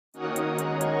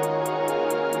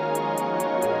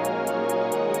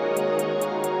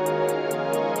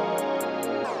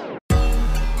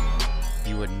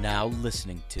now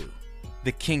listening to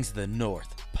the Kings of the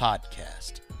North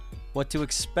podcast. What to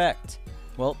expect?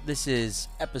 Well, this is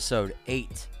episode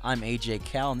 8. I'm AJ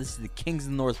Cal, and this is the Kings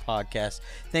of the North podcast.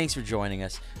 Thanks for joining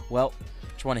us. Well,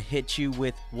 just want to hit you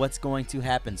with what's going to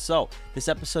happen. So, this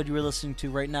episode you were listening to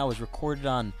right now was recorded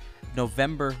on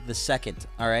November the 2nd,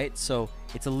 all right? So,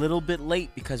 it's a little bit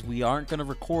late because we aren't going to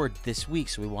record this week,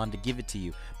 so we wanted to give it to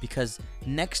you. Because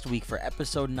next week for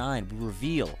episode 9, we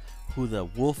reveal who the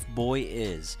Wolf Boy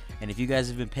is. And if you guys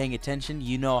have been paying attention,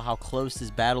 you know how close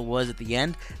this battle was at the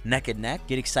end, neck and neck.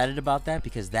 Get excited about that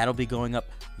because that'll be going up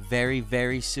very,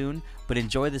 very soon. But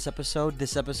enjoy this episode.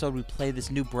 This episode, we play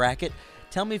this new bracket.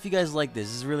 Tell me if you guys like this.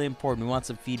 This is really important. We want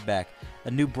some feedback.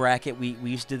 A new bracket. We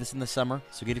used to do this in the summer,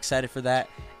 so get excited for that.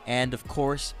 And, of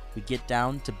course, we get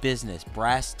down to business,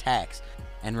 brass tacks.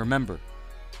 And remember,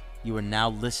 you are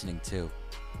now listening to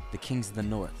the Kings of the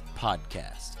North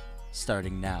podcast,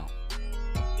 starting now.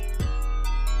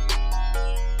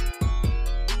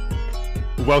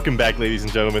 Welcome back, ladies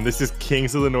and gentlemen. This is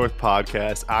Kings of the North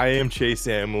podcast. I am Chase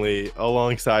Emily.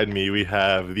 Alongside me, we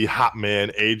have the hot man,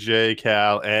 AJ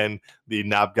Cal, and the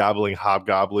knob-gobbling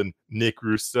hobgoblin, Nick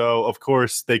Rousseau. Of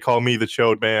course, they call me the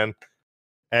Chode Man.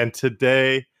 And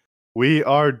today, we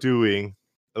are doing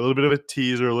a little bit of a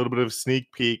teaser, a little bit of a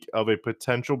sneak peek of a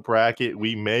potential bracket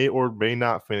we may or may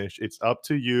not finish. It's up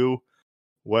to you.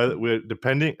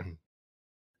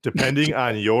 Depending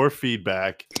on your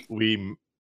feedback, we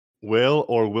will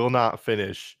or will not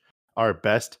finish our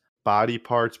best body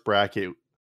parts bracket.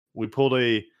 We pulled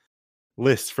a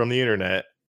list from the internet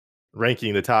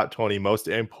ranking the top 20 most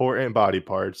important body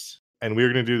parts, and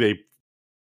we're going to do the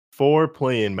 4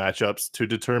 play-in matchups to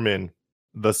determine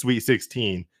the Sweet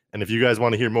 16. And if you guys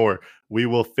want to hear more, we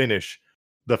will finish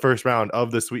the first round of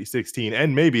the Sweet 16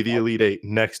 and maybe the Elite 8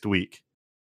 next week.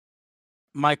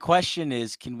 My question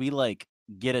is, can we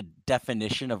get a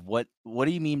definition of what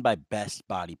do you mean by best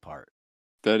body part?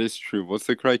 That is true. What's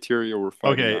the criteria we're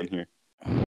fighting on here?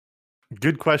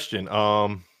 Good question.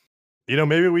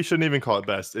 Maybe we shouldn't even call it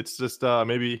best. It's just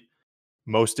maybe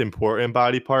most important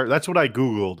body part. That's what I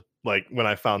Googled when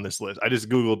I found this list. I just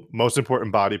Googled most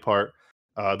important body part.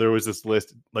 There was this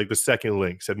list, the second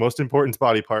link said most important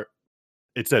body part.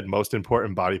 It said most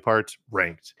important body parts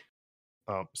ranked.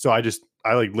 So I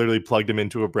literally plugged them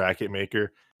into a bracket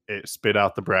maker. It spit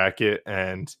out the bracket,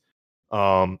 and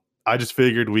I just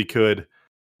figured we could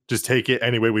just take it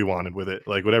any way we wanted with it.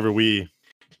 Whatever we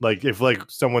if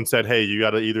someone said, hey, you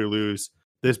got to either lose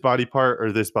this body part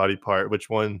or this body part, which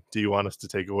one do you want us to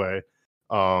take away?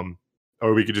 Or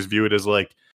we could just view it as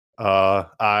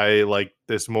I like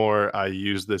this more, I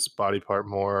use this body part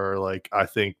more, or I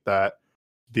think that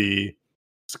the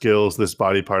skills this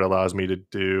body part allows me to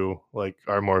do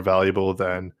are more valuable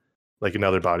than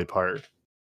another body part.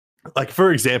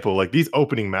 For example, these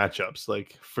opening matchups,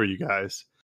 for you guys,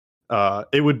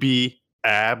 it would be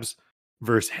abs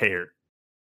versus hair,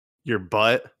 your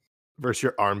butt versus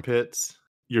your armpits,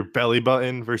 your belly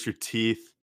button versus your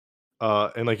teeth,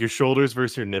 and your shoulders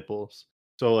versus your nipples.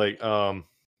 So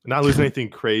not losing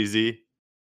anything crazy.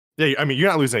 Yeah, I mean, you're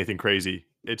not losing anything crazy.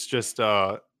 It's just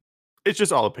all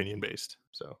opinion based.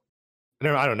 So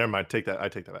never mind. Take that. I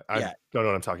take that. I don't know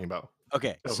what I'm talking about.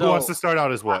 Okay. So who wants to start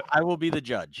out as what? I will be the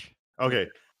judge. Okay.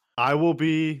 I will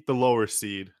be the lower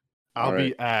seed. I'll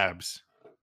be abs.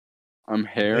 I'm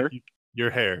hair. Your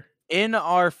hair. In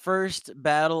our first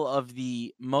battle of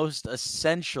the most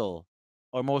essential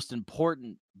or most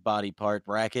important body part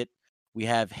bracket, we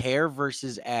have hair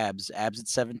versus abs. Abs at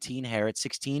 17, hair at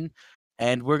 16.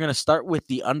 And we're going to start with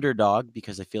the underdog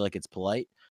because I feel like it's polite.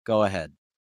 Go ahead.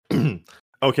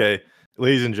 Okay.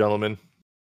 Ladies and gentlemen,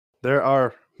 there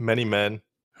are many men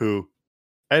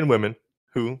and women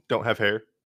who don't have hair,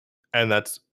 and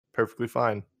that's perfectly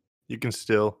fine. You can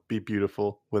still be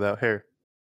beautiful without hair.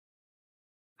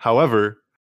 However,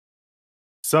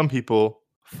 some people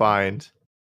find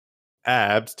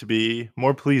abs to be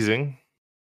more pleasing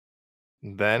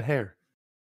than hair.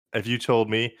 If you told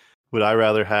me, would I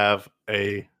rather have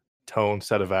a toned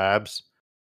set of abs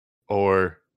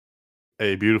or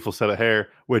a beautiful set of hair,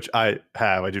 which I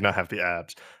do not have the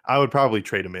abs, I would probably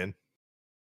trade them in.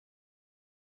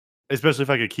 Especially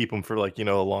if I could keep them for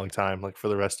a long time, for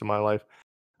the rest of my life.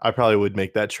 I probably would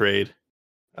make that trade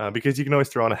because you can always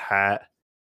throw on a hat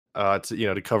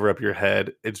to cover up your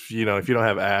head. It's if you don't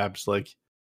have abs,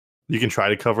 you can try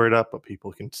to cover it up, but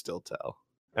people can still tell.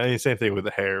 And the same thing with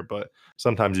the hair, but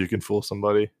sometimes you can fool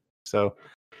somebody. So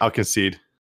I'll concede.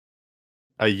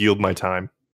 I yield my time.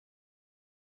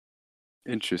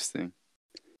 Interesting.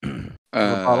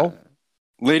 Rebuttal?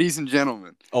 Ladies and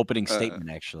gentlemen. Opening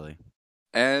statement, actually.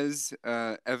 as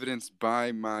evidenced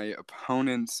by my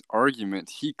opponent's argument,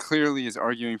 he clearly is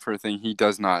arguing for a thing he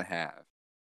does not have.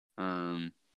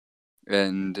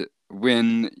 And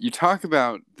when you talk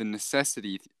about the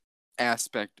necessity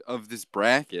aspect of this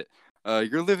bracket,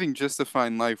 you're living just a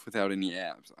fine life without any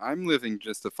abs. I'm living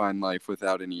just a fine life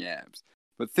without any abs.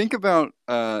 But think about,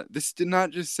 this did not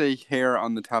just say hair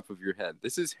on the top of your head.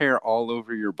 This is hair all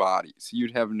over your body. So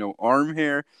you'd have no arm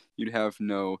hair. You'd have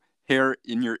no hair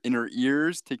in your inner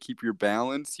ears to keep your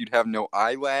balance. You'd have no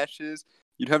eyelashes.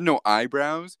 You'd have no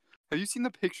eyebrows. Have you seen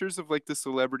the pictures of like the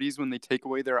celebrities when they take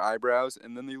away their eyebrows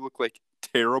and then they look like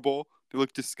terrible? They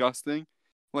look disgusting.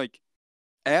 Like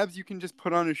abs you can just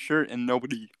put on a shirt and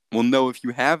nobody will know if you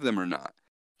have them or not.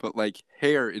 But like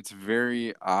hair, it's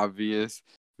very obvious,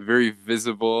 very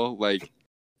visible. Like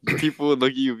people would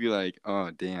look at you and be like,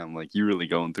 "Oh, damn, like you really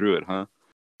going through it, huh?"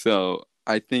 So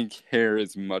I think hair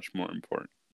is much more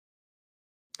important.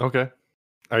 Okay.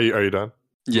 Are you done?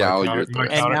 Yeah, My I'll counter- use my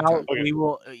the And counter- now okay. we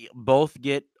will both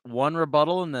get one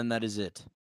rebuttal, and then that is it.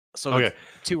 So Okay.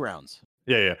 it's 2 rounds.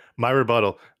 Yeah. My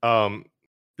rebuttal.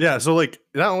 Yeah, so like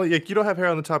not only like you don't have hair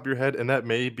on the top of your head, and that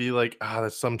may be like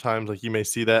that's sometimes like you may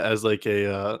see that as like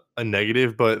a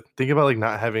negative, but think about like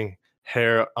not having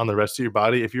hair on the rest of your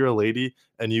body. If you're a lady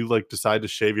and you like decide to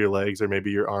shave your legs or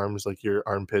maybe your arms, like your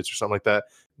armpits or something like that,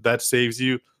 that saves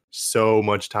you so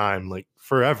much time, like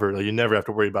forever. Like you never have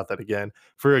to worry about that again.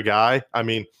 For a guy, I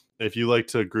mean, if you like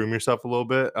to groom yourself a little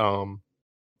bit,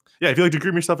 yeah, if you like to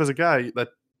groom yourself as a guy, that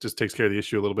just takes care of the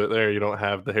issue a little bit there. You don't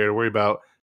have the hair to worry about.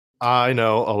 I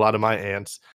know a lot of my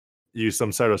aunts use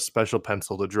some sort of special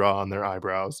pencil to draw on their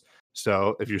eyebrows.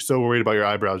 So if you're so worried about your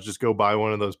eyebrows, just go buy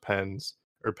one of those pens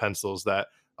or pencils that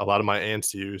a lot of my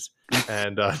aunts use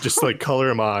and just like color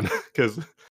them on because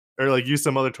or like use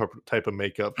some other type of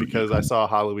makeup because I saw a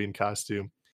Halloween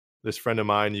costume. This friend of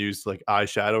mine used like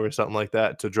eyeshadow or something like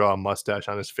that to draw a mustache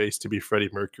on his face to be Freddie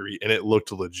Mercury, and it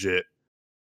looked legit.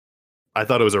 I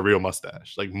thought it was a real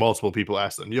mustache. Like multiple people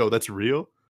asked them, "Yo, that's real?"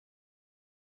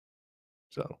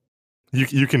 So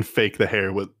you can fake the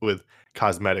hair with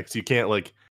cosmetics. You can't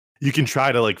like you can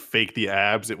try to like fake the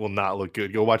abs. It will not look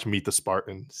good. Go watch Meet the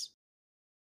Spartans.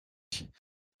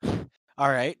 All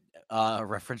right.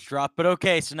 Reference drop. But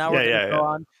okay, so now we're going to go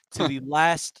on to the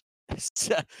last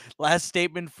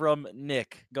statement from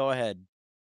Nick. Go ahead.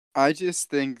 I just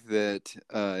think that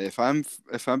if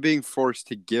I'm being forced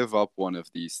to give up one of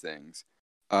these things,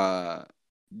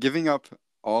 giving up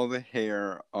all the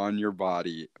hair on your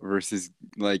body versus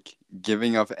like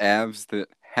giving up abs that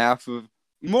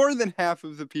more than half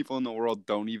of the people in the world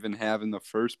don't even have in the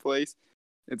first place.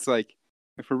 It's like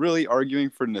if we're really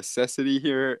arguing for necessity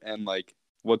here and like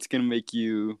what's gonna make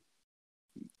you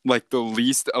like the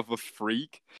least of a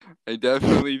freak, I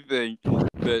definitely think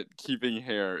that keeping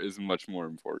hair is much more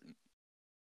important.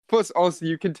 Plus, also,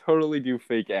 you can totally do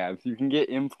fake abs. You can get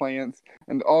implants,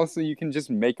 and also you can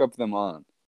just make up them on.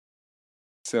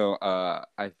 So,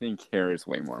 I think hair is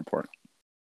way more important.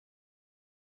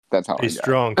 That's how I A got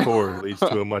strong core leads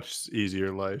to a much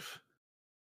easier life.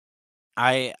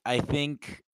 I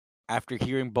think after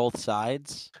hearing both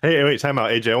sides. Hey, wait, time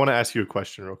out, AJ. I want to ask you a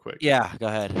question real quick. Yeah, go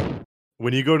ahead.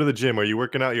 When you go to the gym, are you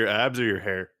working out your abs or your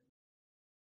hair?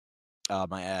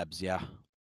 My abs, yeah.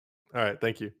 All right,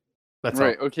 thank you. That's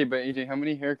right. all. Okay, but AJ, how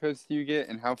many haircuts do you get,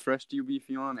 and how fresh do you be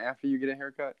feeling after you get a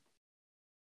haircut?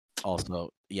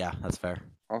 Also, yeah, that's fair.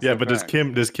 Also Yeah, but facts.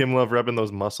 does Kim love rubbing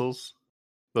those muscles,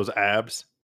 those abs?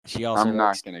 She also I'm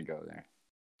likes, not gonna go there.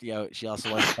 she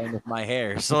also likes playing with my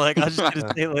hair. So like I was just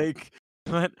gonna say like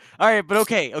but all right, but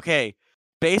okay.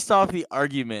 Based off the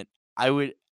argument, I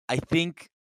think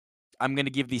I'm gonna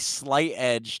give the slight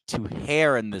edge to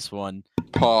hair in this one.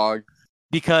 Pog.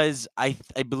 Because I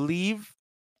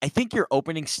think your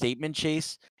opening statement,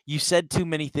 Chase, you said too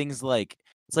many things like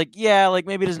it's like, yeah, like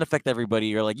maybe it doesn't affect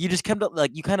everybody, or like you just kind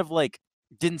of like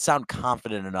didn't sound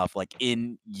confident enough like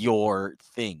in your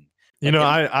thing. You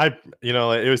Like,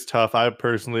 know, it was tough. I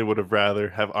personally would have rather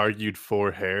have argued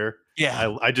for hair.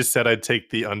 yeah, I just said I'd take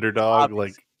the underdog,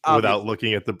 obvious, without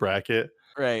looking at the bracket.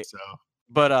 right. So,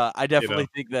 But I you definitely know.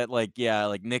 think that like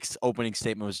Nick's opening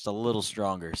statement was just a little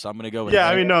stronger, so I'm gonna go with Yeah, I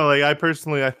hair. mean, no, like I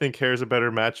think hair is a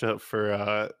better matchup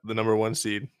for the number 1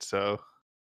 seed. So,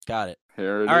 Got it.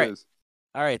 Hair it All right. is.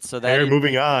 All right, so that hair is,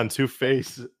 moving on to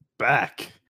face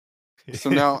back. So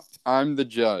now I'm the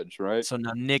judge, right? so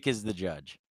now Nick is the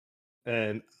judge.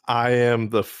 And I am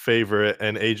the favorite,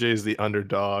 and AJ is the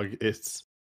underdog.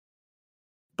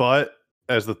 But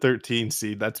as the 13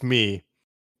 seed, that's me,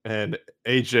 and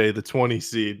AJ, the 20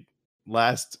 seed,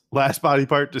 last body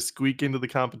part to squeak into the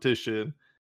competition,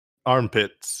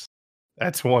 armpits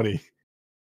at 20.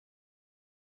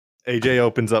 AJ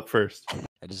opens up first.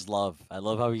 I love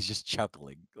how he's just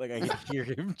chuckling. Like I can hear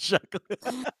him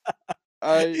chuckling.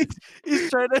 I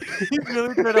He's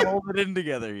really trying to hold it in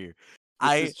together here.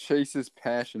 This is Chase's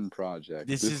passion project.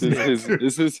 This This is is his.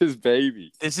 This is his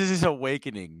baby. This is his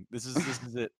awakening. This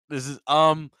is it. This is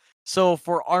so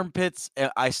for armpits,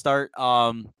 I start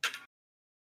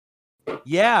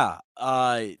yeah,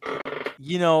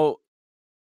 you know,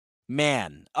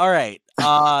 man. All right.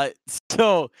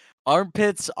 So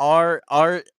armpits are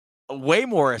way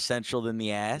more essential than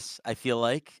the ass, I feel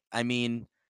like. I mean,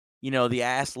 the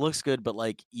ass looks good, but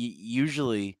like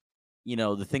usually,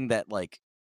 the thing that like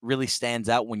really stands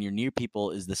out when you're near people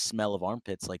is the smell of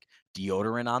armpits, like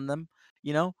deodorant on them,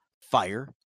 fire,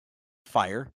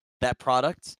 that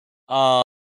product.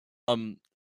 Um,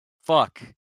 fuck.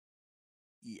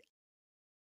 Y-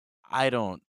 I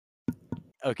don't.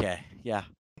 Okay, yeah,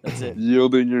 that's it.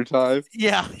 Yielding your time.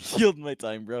 Yeah, yield my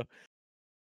time, bro.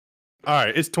 All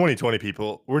right, it's 2020,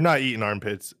 people. We're not eating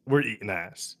armpits. We're eating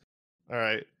ass. All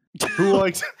right. Who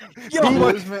likes? Yo, who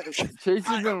likes? Chase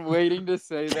has been waiting to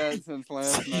say that since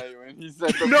last night when he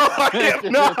said. No, I am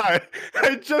not.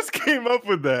 I just came up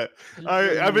with that.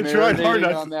 I've been trying hard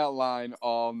not on that line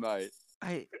all night.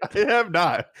 I have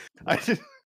not. I just.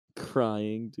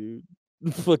 crying, dude.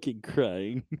 Fucking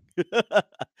crying.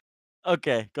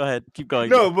 Okay, go ahead. Keep going.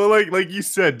 No, but like you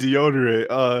said,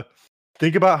 deodorant.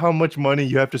 Think about how much money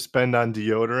you have to spend on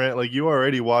deodorant. Like you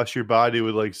already wash your body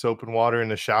with like soap and water in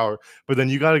the shower, but then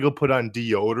you got to go put on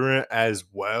deodorant as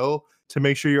well to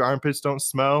make sure your armpits don't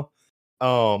smell.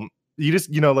 You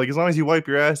just like as long as you wipe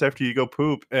your ass after you go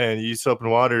poop and you use soap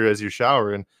and water as your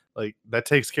shower, and like that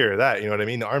takes care of that. You know what I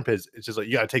mean? The armpits, it's just like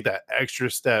you got to take that extra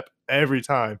step every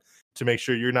time to make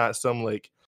sure you're not some like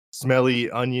smelly,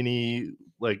 oniony,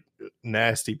 like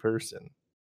nasty person.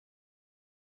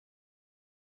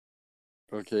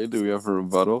 Okay, do we have a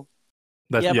rebuttal?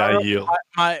 That's Yeah, I yield.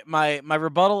 my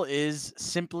rebuttal is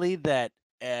simply that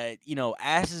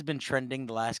ass has been trending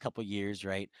the last couple years,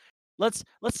 right? Let's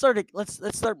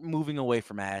start moving away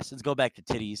from ass. Let's go back to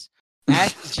titties.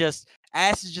 Ass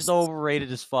is just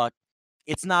overrated as fuck.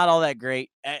 It's not all that great.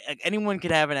 Anyone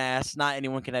could have an ass. Not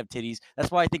anyone can have titties. That's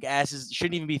why I think asses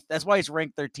shouldn't even be. That's why it's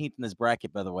ranked 13th in this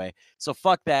bracket, by the way. So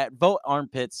fuck that. Vote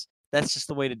armpits. That's just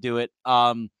the way to do it.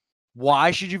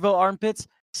 Why should you vote armpits?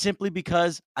 Simply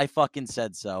because I fucking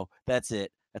said so. That's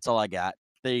it. That's all I got.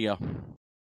 There you go.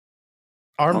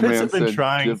 Armpits have been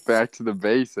trying. Get back to the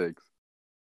basics.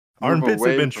 Armpits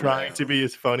have been trying to be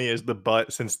as funny as the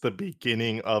butt since the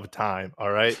beginning of time.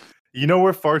 All right. You know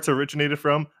where farts originated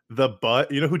from? The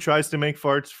butt. You know who tries to make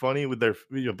farts funny with their,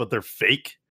 but they're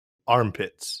fake?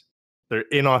 Armpits. They're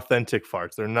inauthentic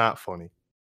farts. They're not funny.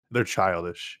 They're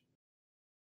childish.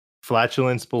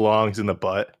 Flatulence belongs in the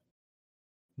butt.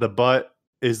 The butt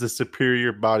is the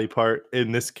superior body part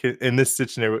in this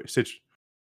situation.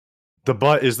 The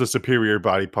butt is the superior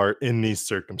body part in these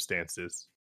circumstances.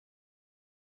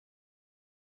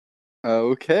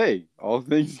 Okay, all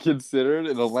things considered,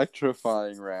 an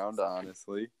electrifying round,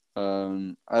 honestly.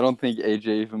 I don't think AJ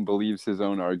even believes his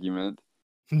own argument.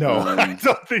 No, I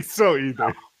don't think so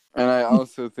either. And I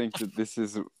also think that this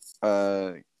is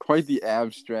quite the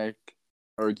abstract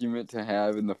argument to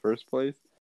have in the first place.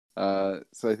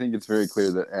 So I think it's very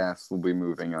clear that ass will be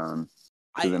moving on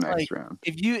to the next round.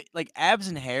 If you like abs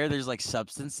and hair, there's like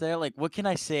substance there. Like, what can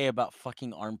I say about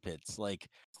fucking armpits? Like,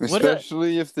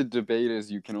 especially if the debate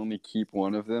is you can only keep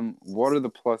one of them. What are the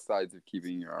plus sides of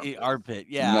keeping your armpit?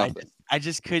 Yeah, I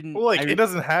just couldn't. Well, like it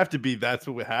doesn't have to be. That's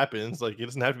what happens. Like it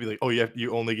doesn't have to be like, oh,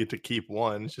 you only get to keep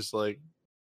one. It's just like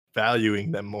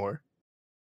valuing them more.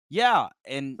 Yeah,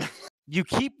 and you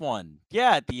keep one.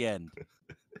 Yeah, at the end.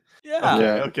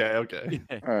 Yeah. Okay.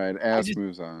 All right, ass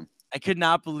moves on. I could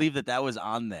not believe that was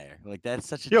on there. Like that's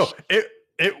such a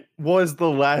it was the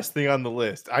last thing on the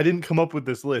list. I didn't come up with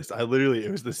this list.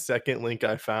 It was the second link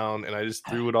I found, and I just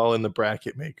threw it all in the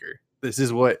bracket maker. This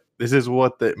is what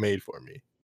that made for me.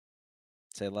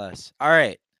 Say less. All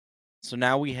right. So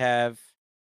now we have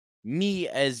me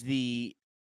as the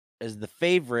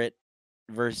favorite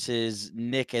versus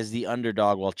Nick as the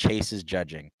underdog while Chase is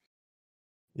judging.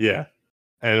 Yeah.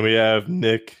 And we have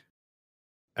Nick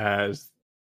as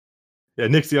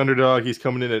Nick's the underdog. He's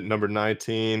coming in at number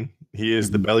 19. He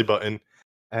is the belly button.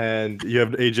 And you have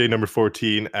AJ number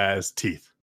 14 as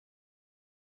teeth.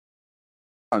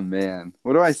 Oh man.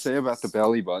 What do I say about the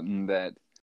belly button that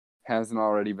hasn't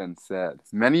already been said?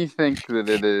 Many think that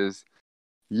it is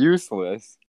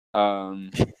useless.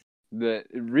 That it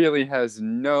really has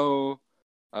no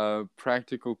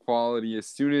practical quality as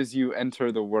soon as you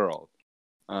enter the world.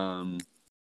 And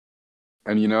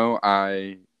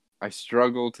I I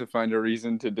struggle to find a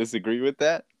reason to disagree with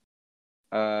that.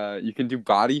 You can do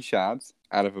body shots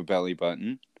out of a belly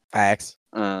button. Facts.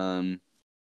 There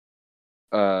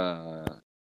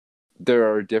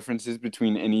are differences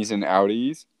between innies and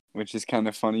outies, which is kind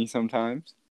of funny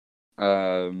sometimes.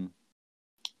 You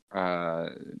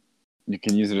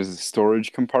can use it as a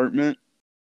storage compartment.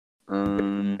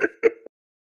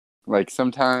 Like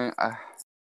sometimes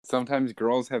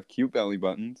girls have cute belly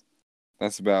buttons.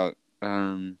 That's about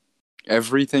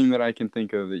everything that I can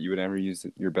think of that you would ever use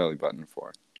your belly button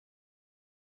for.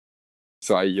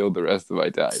 So I yield the rest of my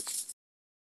time.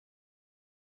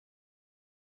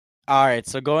 All right,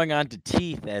 so going on to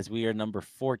teeth, as we are number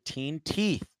 14.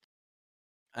 Teeth.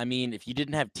 I mean, if you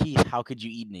didn't have teeth, how could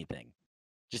you eat anything?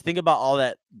 Just think about all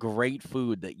that great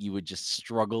food that you would just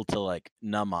struggle to like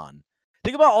numb on.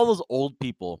 Think about all those old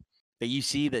people that you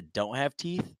see that don't have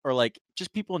teeth, or like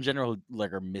just people in general who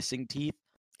like are missing teeth.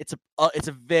 It's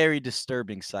a very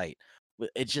disturbing sight.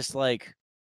 It's just like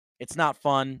it's not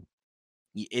fun.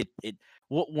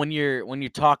 When you're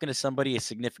talking to somebody, a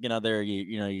significant other,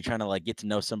 you know, you're trying to like get to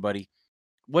know somebody.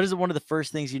 What is one of the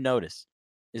first things you notice?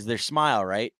 Is their smile,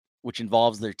 right? Which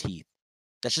involves their teeth.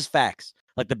 That's just facts.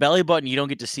 Like the belly button, you don't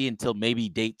get to see until maybe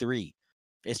date 3.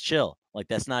 It's chill. Like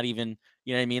that's not even,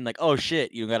 you know what I mean? Like, oh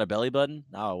shit, you got a belly button?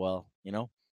 Oh well, you know,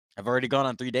 I've already gone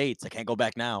on 3 dates. I can't go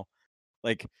back now.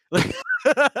 Like,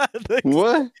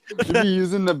 What? You be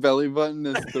using the belly button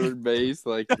as third base?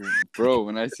 Like, bro,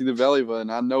 when I see the belly button,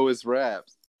 I know it's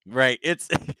raps. Right. It's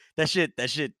that shit.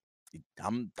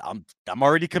 I'm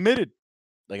already committed.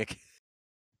 Like,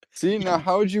 See, now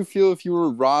how would you feel if you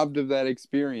were robbed of that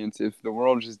experience if the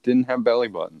world just didn't have belly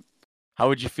button? how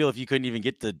would you feel if you couldn't even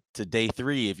get to day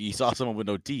 3 if you saw someone with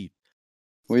no teeth?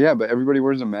 Well, yeah, but everybody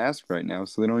wears a mask right now,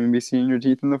 so they don't even be seeing your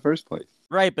teeth in the first place.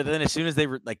 Right, but then as soon as they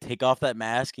like take off that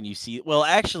mask and you see, well,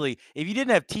 actually, if you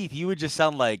didn't have teeth, you would just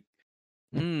sound like,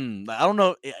 I don't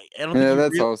know. I don't Yeah, think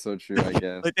that's also true, I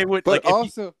guess. like they would. But Like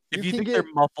also, if you you can think get,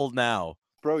 they're muffled now,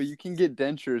 bro, you can get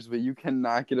dentures, but you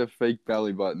cannot get a fake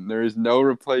belly button. There is no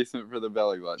replacement for the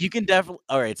belly button. you can definitely.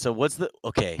 All right, so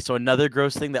so another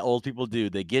gross thing that old people do,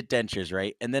 they get dentures,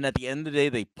 right? And then at the end of the day,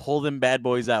 they pull them bad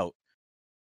boys out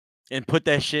and put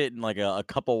that shit in like a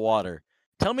cup of water.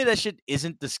 Tell me that shit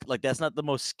isn't this like that's not the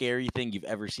most scary thing you've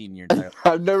ever seen in your entire life.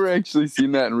 I've never actually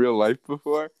seen that in real life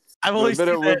before. I've But I always bet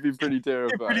seen it would that. be pretty It's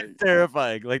terrifying. pretty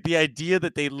terrifying. Like the idea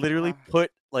that they literally put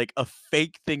like a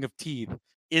fake thing of teeth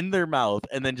in their mouth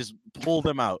and then just pull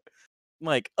them out.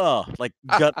 Like, like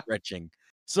gut wrenching.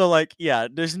 So like, yeah,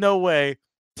 there's no way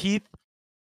teeth.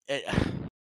 eh,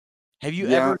 Have you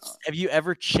Yeah.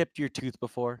 ever chipped your tooth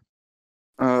before?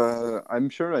 I'm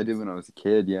sure I did when I was a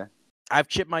kid, yeah. I've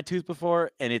chipped my tooth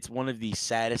before, and it's one of the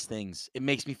saddest things. It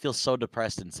makes me feel so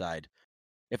depressed inside.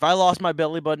 If I lost my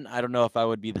belly button, I don't know if I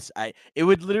would be this. It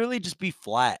would literally just be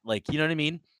flat. Like, you know what I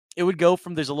mean? It would go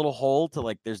from there's a little hole to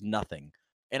like there's nothing.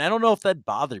 And I don't know if that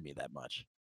bothered me that much.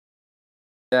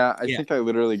 Yeah, I Yeah. think I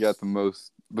literally got the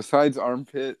most, besides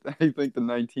armpit, I think the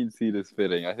 19 seat is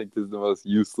fitting. I think this is the most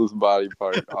useless body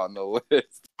part on the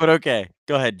list. But okay,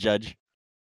 go ahead, Judge.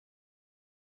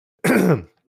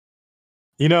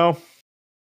 You know,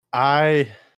 I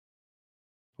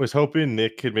was hoping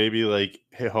Nick could maybe like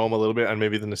hit home a little bit on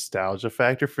maybe the nostalgia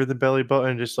factor for the belly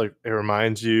button. Just like it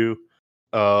reminds you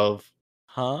of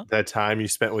Huh? that time you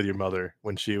spent with your mother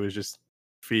when she was just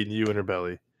feeding you in her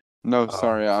belly. No,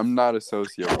 sorry, I'm not a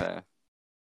sociopath.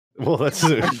 Well, that's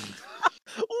What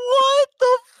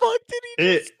the fuck did he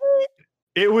just say?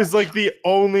 it was like the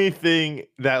only thing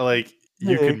that like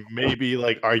you Nick. could maybe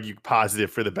like argue positive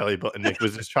for the belly button. Nick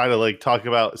was just trying to like talk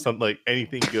about something like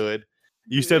anything good.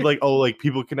 You said like, oh, like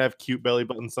people can have cute belly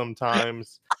buttons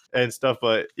sometimes and stuff,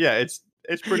 but yeah, it's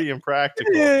pretty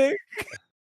impractical. Nick.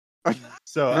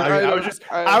 So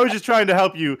I was just trying to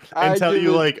help you and tell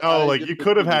you like, oh, like you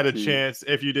could have had a chance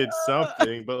if you did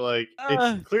something, but like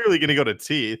it's clearly gonna go to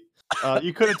teeth.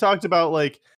 You could have talked about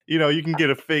like, you know, you can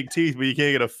get a fake teeth, but you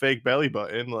can't get a fake belly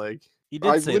button. Like He did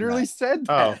I say literally that. said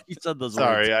Oh, that. He said those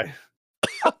sorry, words.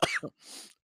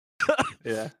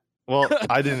 yeah. Well,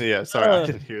 I didn't. Yeah, sorry, I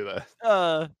didn't hear that.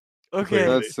 Okay.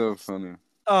 Clearly. That's so funny.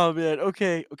 Oh man.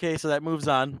 Okay. So that moves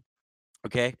on.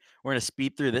 Okay. We're gonna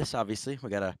speed through this. Obviously, we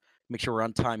gotta make sure we're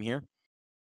on time here.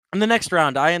 In the next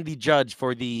round, I am the judge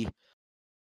for the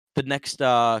next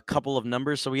couple of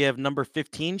numbers. So we have number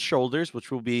 15, shoulders,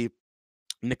 which will be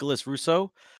Nicholas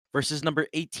Russo, versus number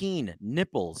 18,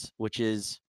 nipples, which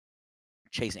is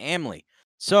Chase Amley.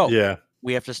 So Yeah.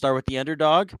 we have to start with the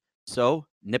underdog. So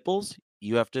nipples,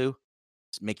 you have to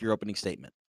make your opening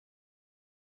statement.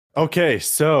 Okay,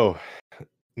 so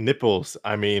Nipples.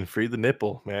 I mean, free the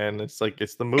nipple, man. It's like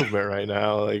it's the movement right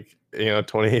now. Like,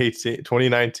 2018,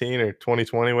 2019, or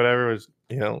 2020, whatever was,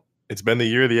 it's been the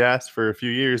year of the ass for a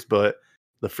few years, but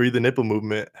the free the nipple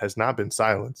movement has not been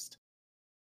silenced.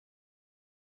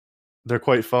 They're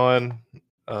quite fun.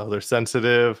 They're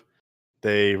sensitive.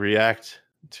 They react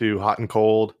to hot and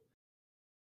cold.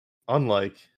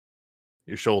 Unlike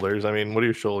your shoulders. I mean, what do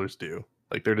your shoulders do?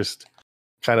 Like, they're just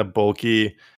kind of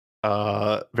bulky,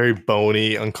 very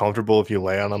bony, uncomfortable if you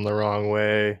lay on them the wrong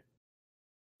way.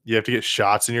 You have to get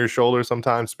shots in your shoulder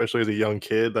sometimes, especially as a young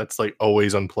kid. That's like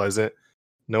always unpleasant.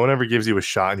 No one ever gives you a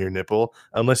shot in your nipple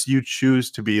unless you choose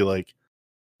to be like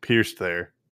pierced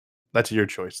there. That's your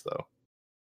choice, though.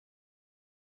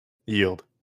 Yield.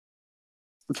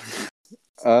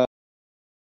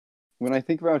 When I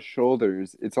think about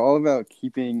shoulders, it's all about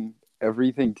keeping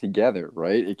everything together,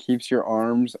 right? It keeps your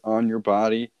arms on your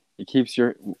body. It keeps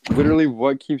literally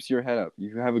what keeps your head up.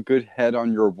 You have a good head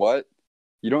on your what?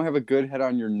 You don't have a good head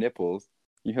on your nipples.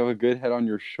 You have a good head on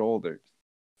your shoulders.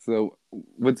 So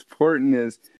what's important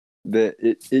is that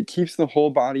it keeps the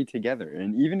whole body together.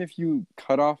 And even if you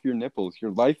cut off your nipples,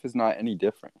 your life is not any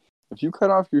different. If you cut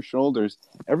off your shoulders,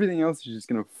 everything else is just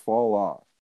going to fall off.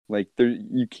 Like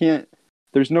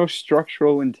there's no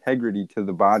structural integrity to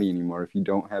the body anymore if you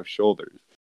don't have shoulders.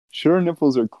 Sure,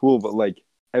 nipples are cool, but like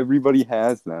everybody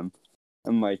has them.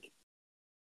 And like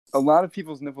a lot of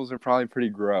people's nipples are probably pretty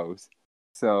gross.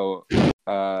 So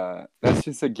that's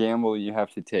just a gamble you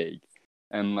have to take.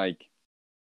 And like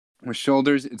with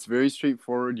shoulders, it's very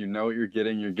straightforward. You know what you're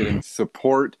getting. You're getting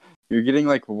support. You're getting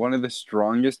like one of the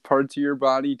strongest parts of your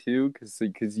body too,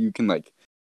 because you can like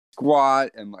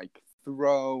squat and like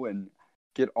throw and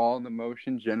get all the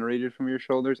motion generated from your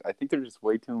shoulders. I think they're just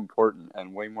way too important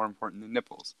and way more important than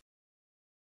nipples.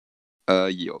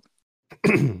 Yield.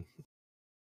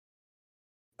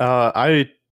 I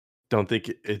don't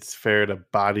think it's fair to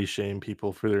body shame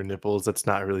people for their nipples. That's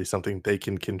not really something they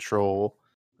can control.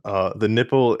 The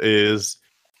nipple is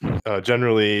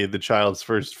generally the child's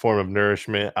first form of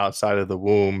nourishment outside of the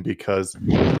womb because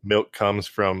milk comes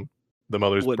from the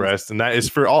mother's breast, and that is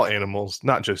for all animals,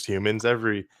 not just humans.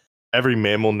 Every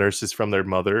mammal nurses from their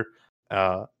mother,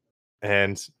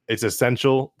 and it's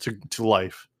essential to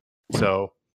life.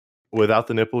 So without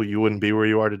the nipple, you wouldn't be where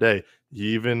you are today.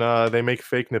 Even they make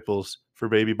fake nipples for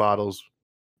baby bottles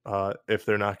if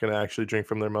they're not going to actually drink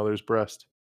from their mother's breast.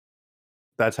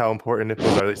 That's how important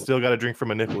nipples are. They still got to drink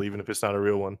from a nipple, even if it's not a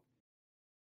real one.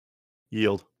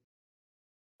 Yield.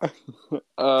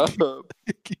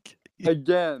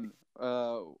 Again,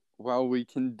 while we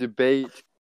can debate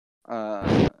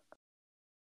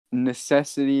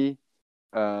necessity,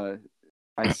 I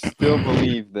still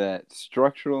believe that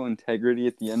structural integrity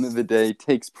at the end of the day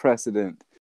takes precedent,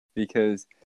 because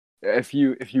if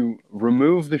you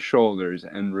remove the shoulders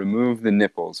and remove the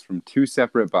nipples from two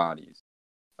separate bodies,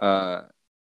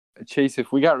 Chase,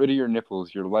 if we got rid of your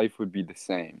nipples, your life would be the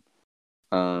same.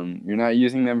 You're not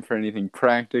using them for anything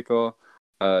practical.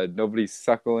 Nobody's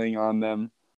suckling on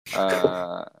them.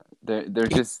 They're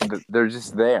just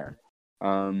there.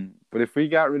 But if we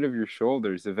got rid of your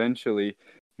shoulders, eventually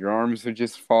your arms would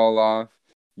just fall off.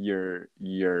 Your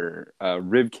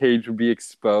rib cage would be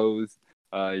exposed.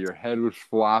 Your head would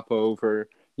flop over.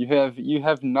 You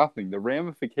have nothing. The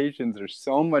ramifications are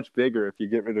so much bigger if you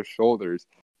get rid of shoulders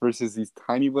versus these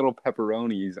tiny little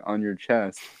pepperonis on your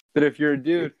chest that if you're a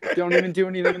dude, don't even do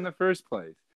anything in the first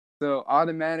place. So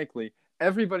automatically,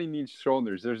 everybody needs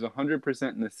shoulders. There's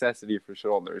 100% necessity for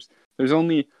shoulders. There's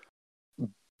only,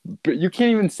 but you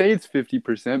can't even say it's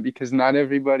 50% because not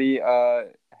everybody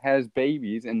has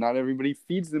babies and not everybody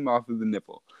feeds them off of the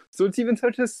nipple. So it's even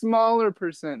such a smaller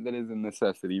percent that is a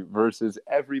necessity versus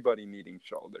everybody needing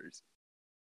shoulders.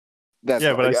 That's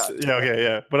but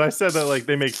I said that like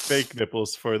they make fake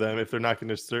nipples for them if they're not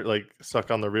going to like suck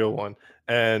on the real one,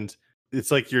 and it's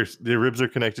like the ribs are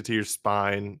connected to your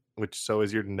spine, which so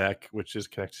is your neck, which is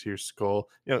connected to your skull.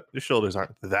 Your shoulders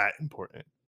aren't that important.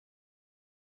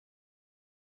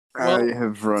 Well, I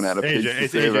have run out of things to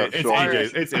say about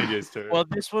shoulders. It's AJ's turn. Well,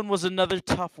 this one was another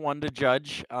tough one to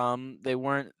judge. They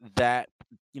weren't that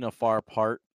far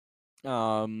apart.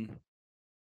 Not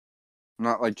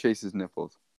like Chase's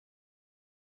nipples.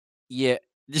 Yeah.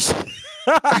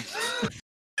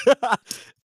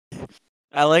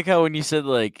 I like how when you said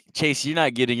like, Chase, you're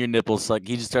not getting your nipples sucked,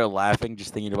 he just started laughing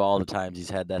just thinking of all the times he's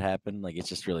had that happen. Like, it's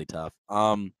just really tough.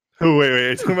 Wait, are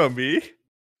you talking about me?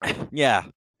 Yeah.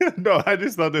 No, I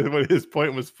just thought that his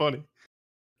point was funny.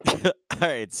 All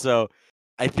right, so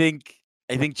I think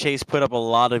Chase put up a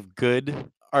lot of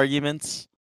good arguments.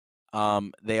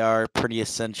 They are pretty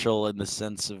essential in the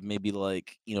sense of maybe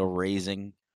like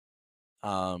raising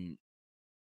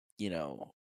you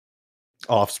know,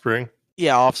 Offspring.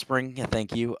 yeah, Offspring. Yeah,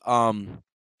 thank you. An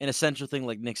essential thing,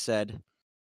 like Nick said,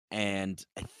 and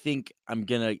I think I'm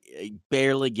gonna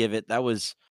barely give it. That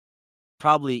was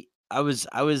probably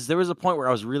there was a point where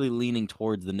I was really leaning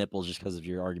towards the nipples just because of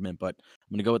your argument, but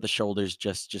I'm gonna go with the shoulders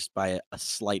just by a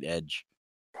slight edge.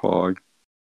 Pog.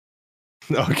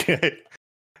 Okay.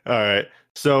 All right.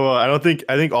 So I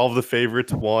think all of the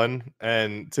favorites won,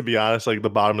 and to be honest, like the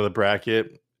bottom of the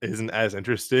bracket isn't as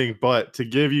interesting. But to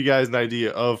give you guys an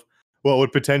idea of what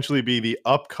would potentially be the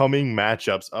upcoming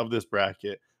matchups of this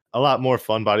bracket, a lot more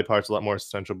fun body parts, a lot more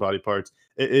essential body parts.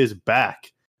 It is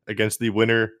back against the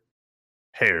winner,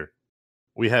 hair.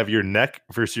 We have your neck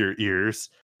versus your ears,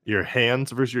 your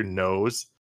hands versus your nose,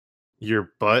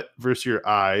 your butt versus your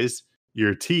eyes,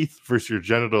 your teeth versus your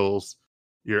genitals,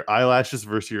 your eyelashes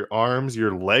versus your arms,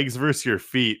 your legs versus your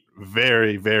feet.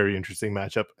 Very, very interesting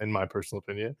matchup, in my personal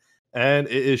opinion. And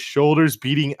it is shoulders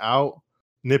beating out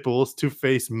nipples to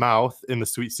face mouth in the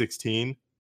Sweet 16.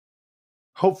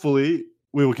 Hopefully,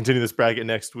 we will continue this bracket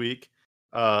next week.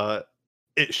 It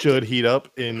should heat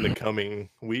up in the coming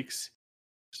weeks.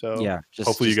 So Yeah,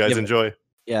 hopefully you guys enjoy.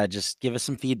 Yeah, just give us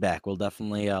some feedback. We'll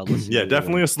definitely listen. Yeah, to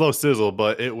definitely a slow sizzle,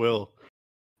 but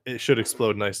it should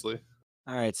explode nicely.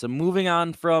 All right, so moving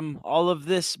on from all of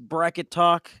this bracket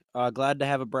talk, glad to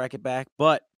have a bracket back,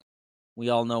 but we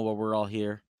all know what we're all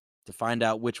here to find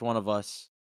out which one of us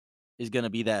is going to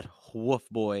be that woof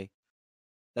boy.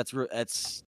 That's kind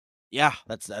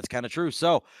of true.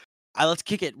 So, let's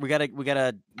kick it. We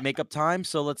gotta make up time.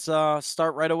 So let's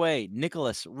start right away.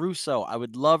 Nicholas Russo, I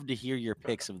would love to hear your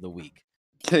picks of the week.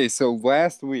 Okay, so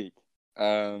last week,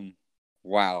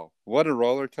 wow, what a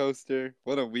roller coaster!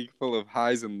 What a week full of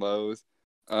highs and lows.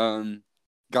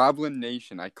 Goblin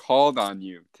Nation, I called on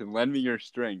you to lend me your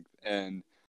strength, and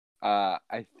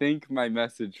I think my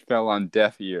message fell on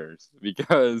deaf ears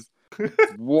because,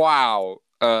 wow,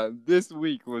 this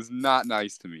week was not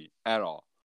nice to me at all.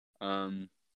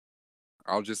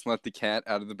 I'll just let the cat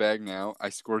out of the bag now. I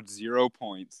scored 0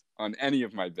 points on any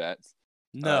of my bets.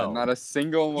 No, not a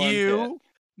single one. You,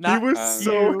 He was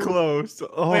so close.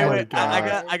 Oh wait, my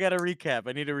god! I got a recap.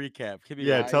 I need a recap.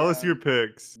 Yeah, tell us your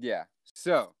picks. Yeah.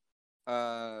 So,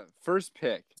 first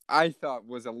pick I thought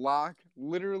was a lock.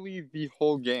 Literally the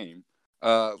whole game.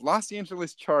 Los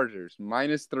Angeles Chargers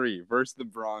 -3 versus the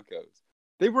Broncos.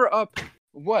 They were up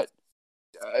what?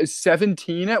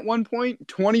 17 at one point,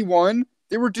 21.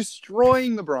 They were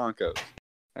destroying the Broncos.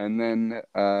 And then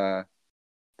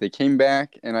they came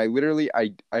back, and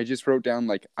I just wrote down,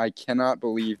 like, I cannot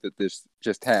believe that this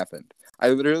just happened.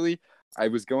 I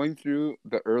was going through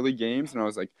the early games, and I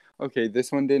was like, okay,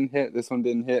 this one didn't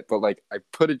hit, but, like, I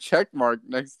put a check mark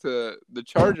next to the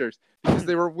Chargers because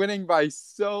they were winning by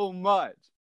so much.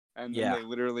 And then they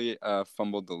literally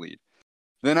fumbled the lead.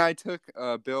 Then I took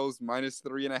Bills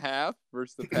 -3.5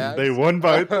 versus the Pats. They won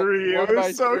by 3. It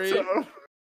was so tough.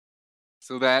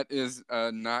 So that is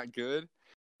not good.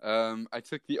 I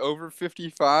took the over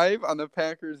 55 on the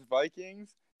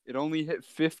Packers-Vikings. It only hit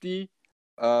 50.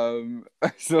 So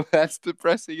that's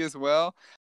depressing as well.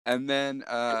 And then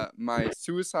my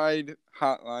suicide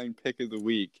hotline pick of the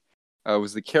week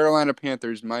was the Carolina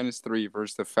Panthers -3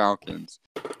 versus the Falcons.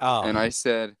 Oh, and I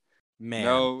said, man,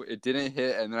 no, it didn't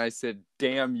hit. And then I said,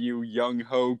 damn you, Young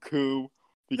Ho Koo,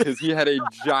 because he had a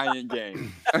giant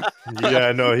game.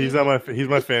 Yeah, no, he's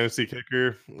my fantasy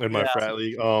kicker in my frat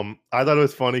league. I thought it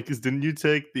was funny because didn't you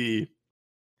take the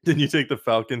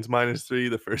Falcons -3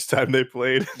 the first time they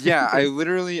played? Yeah, I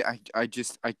literally I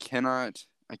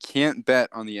can't bet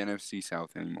on the NFC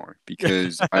South anymore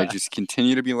because I just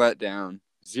continue to be let down.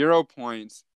 0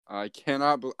 points. I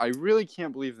really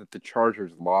can't believe that the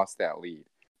Chargers lost that lead.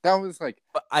 That was like,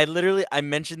 but I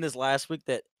mentioned this last week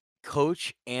that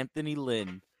Coach Anthony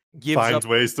Lynn finds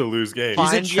ways to lose games.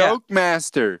 He's a choke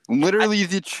master. Literally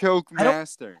the choke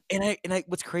master. And I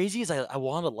what's crazy is I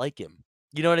want to like him.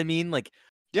 You know what I mean? Like,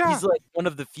 yeah, he's like one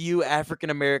of the few African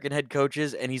American head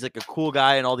coaches, and he's like a cool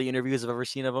guy in all the interviews I've ever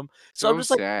seen of him. So I'm just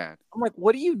sad. I'm like,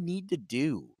 what do you need to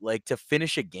do, like, to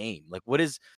finish a game? Like, what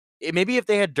is maybe if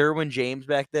they had Derwin James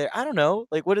back there? I don't know.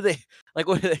 Like, what do they?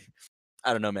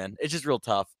 I don't know, man. It's just real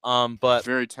tough. But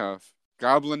very tough.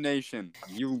 Goblin Nation,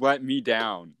 you let me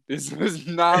down. This was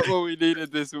not what we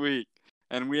needed this week.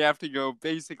 And we have to go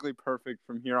basically perfect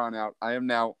from here on out. I am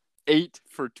now 8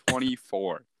 for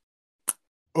 24.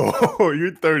 Oh,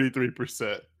 you're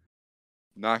 33%.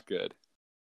 Not good.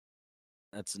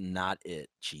 That's not it,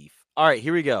 Chief. All right,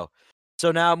 here we go.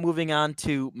 So now moving on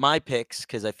to my picks,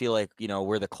 because I feel like,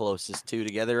 we're the closest two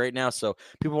together right now. So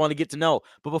people want to get to know.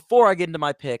 But before I get into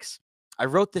my picks, I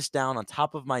wrote this down on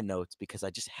top of my notes because I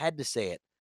just had to say it.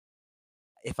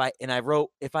 If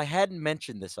I hadn't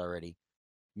mentioned this already,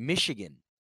 Michigan,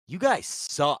 you guys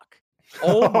suck.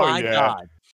 Oh my yeah. God.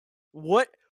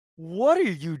 What are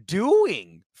you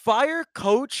doing? Fire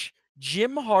coach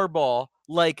Jim Harbaugh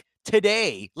like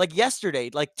today, like yesterday,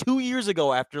 like 2 years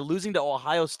ago after losing to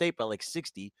Ohio State by like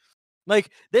 60. Like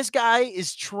this guy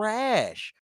is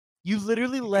trash. You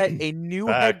literally let a new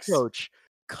head Facts. coach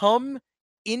come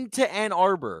into Ann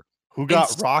Arbor Who and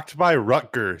got rocked by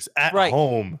Rutgers at Right.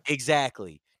 home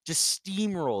exactly just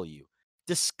steamroll you.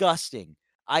 Disgusting.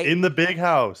 in the big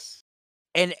house.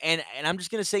 And I'm just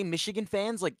gonna say, Michigan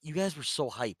fans, like you guys were so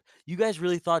hype. You guys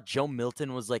really thought Joe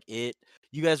Milton was like it.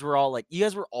 You guys were all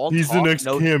He's talk, the next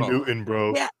no Cam smoke. Newton,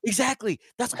 bro. Yeah, exactly.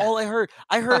 That's all I heard.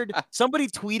 I heard somebody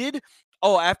tweeted,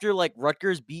 "Oh, after like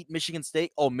Rutgers beat Michigan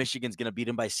State, oh Michigan's gonna beat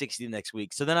him by 60 next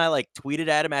week." So then I like tweeted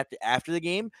at him after the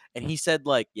game, and he said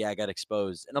like, "Yeah, I got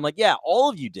exposed." And I'm like, "Yeah, all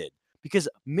of you did because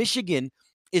Michigan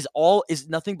is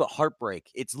nothing but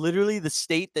heartbreak. It's literally the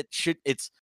state that should.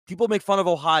 It's people make fun of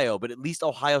Ohio, but at least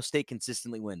Ohio State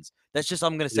consistently wins. That's just all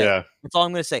I'm gonna say. Yeah. That's all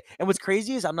I'm gonna say. And what's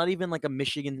crazy is I'm not even like a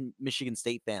Michigan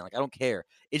State fan. Like I don't care.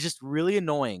 It's just really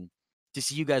annoying to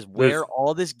see you guys wear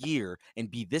all this gear and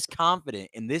be this confident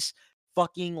and this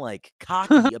fucking like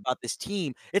cocky about this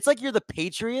team. It's like you're the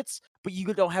Patriots, but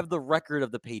you don't have the record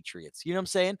of the Patriots. You know what I'm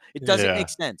saying? It doesn't Yeah. make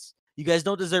sense. You guys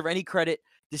don't deserve any credit.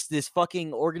 This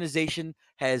fucking organization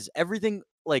has everything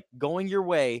like going your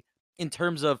way in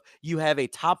terms of you have a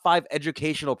top 5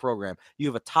 educational program. You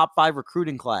have a top 5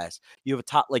 recruiting class. You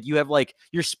have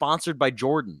you're sponsored by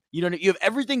Jordan. You have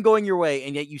everything going your way,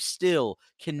 and yet you still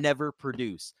can never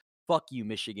produce. Fuck you,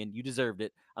 Michigan. You deserved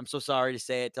it. I'm so sorry to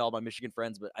say it to all my Michigan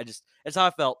friends, but that's how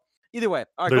I felt. Either way.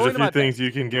 All right, There's going a to few my things bet.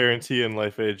 you can guarantee in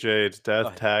life, AJ. It's death,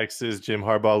 ahead. taxes, Jim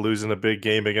Harbaugh losing a big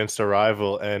game against a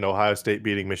rival, and Ohio State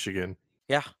beating Michigan.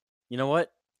 Yeah. You know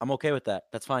what? I'm okay with that.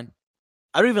 That's fine.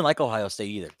 I don't even like Ohio State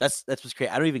either. That's what's great.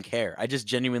 I don't even care. I just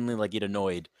genuinely like get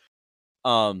annoyed.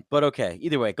 But okay.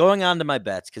 Either way, going on to my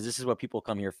bets because this is what people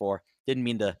come here for. Didn't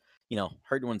mean to,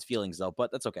 hurt anyone's feelings though,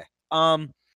 but that's okay.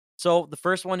 So the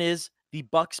first one is the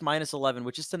Bucks minus 11,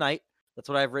 which is tonight. That's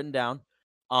what I've written down.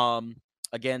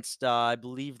 Against I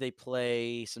believe they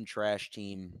play some trash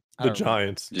team. I The don't remember.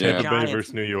 Giants. Yeah. Tampa Bay Giants.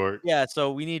 versus New York. Yeah.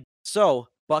 So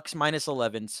Bucks minus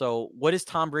 11. So what is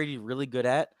Tom Brady really good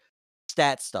at?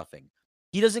 Stat stuffing.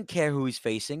 He doesn't care who he's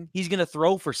facing. He's going to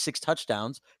throw for 6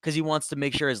 touchdowns because he wants to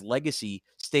make sure his legacy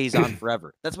stays on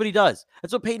forever. That's what he does.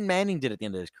 That's what Peyton Manning did at the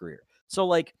end of his career. So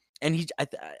like, and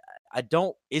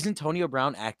is Antonio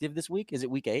Brown active this week? Is it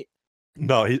week 8?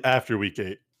 No, he's after week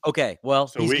 8. Okay, well,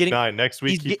 So week 9 next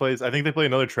week he plays. I think they play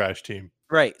another trash team.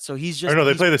 Right. So he's just. Or no,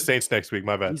 they play the Saints next week.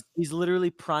 My bad. He's literally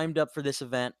primed up for this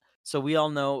event. So we all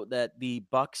know that the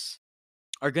Bucks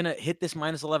are going to hit this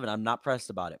minus 11. I'm not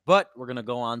pressed about it, but we're going to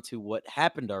go on to what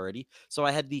happened already. So I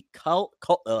had the Colts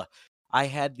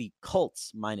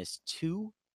minus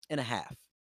 2.5.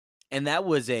 And that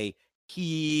was a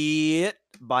hit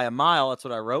by a mile. That's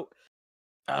what I wrote.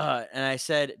 And I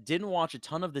said, didn't watch a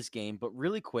ton of this game, but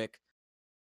really quick.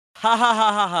 Ha ha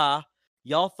ha ha ha.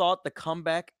 Y'all thought the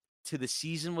comeback to the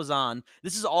season was on.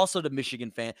 This is also the Michigan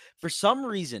fan. For some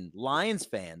reason, Lions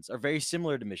fans are very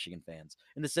similar to Michigan fans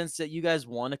in the sense that you guys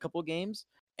won a couple games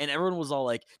and everyone was all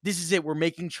like, this is it. We're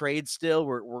making trades still.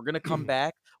 We're going to come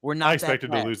back. We're not. I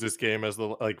expected to lose this game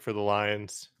for the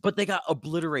Lions. But they got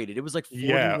obliterated. It was like 41.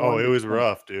 Yeah. Oh, it was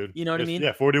rough, dude. You know what I mean?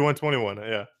 Yeah, 41-21.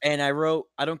 Yeah. And I wrote,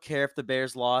 I don't care if the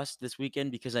Bears lost this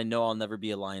weekend because I know I'll never be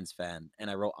a Lions fan.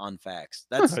 And I wrote on facts.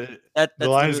 That's the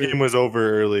Lions game was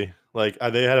over early. Like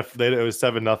it was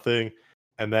 7-0,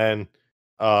 and then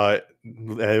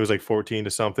it was like 14 to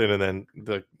something, and then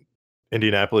the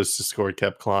Indianapolis score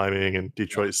kept climbing, and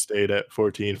Detroit stayed at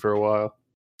 14 for a while.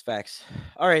 Facts.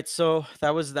 All right, so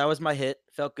that was my hit.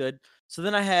 Felt good. So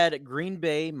then I had Green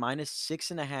Bay minus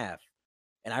 6.5,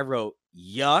 and I wrote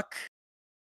yuck.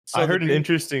 So I heard an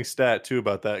interesting stat too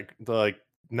about that. Like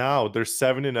now they're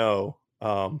 7-0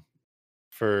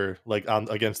 for like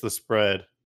against the spread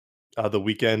the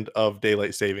weekend of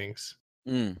daylight savings.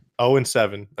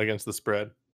 0-7 against the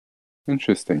spread.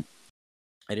 Interesting.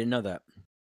 I didn't know that.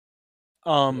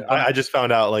 I just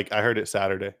found out. Like I heard it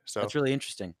Saturday. So that's really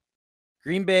interesting.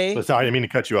 Green Bay. But sorry, I didn't mean to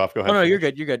cut you off. Go ahead. Oh no, you're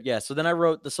good. You're good. Yeah. So then I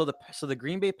wrote the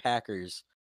Green Bay Packers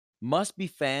must be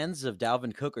fans of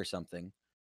Dalvin Cook or something.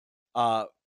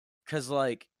 Because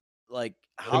like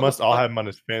they must all have him on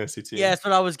his fantasy team. Yeah, that's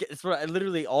what I was. It's what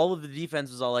literally all of the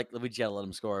defense was all like, we just gotta let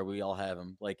him score. We all have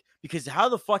him. Like because how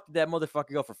the fuck did that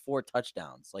motherfucker go for 4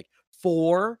 touchdowns? Like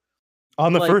 4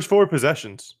 on the first 4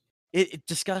 possessions. It's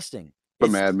disgusting. The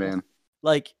madman.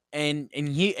 Like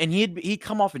he'd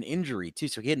come off an injury too,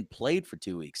 so he hadn't played for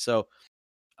 2 weeks. So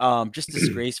just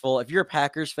disgraceful. If you're a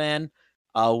Packers fan,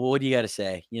 what do you got to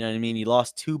say? You know what I mean? He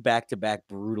lost 2 back-to-back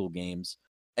brutal games,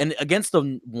 and against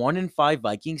the 1-5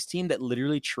 Vikings team that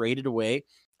literally traded away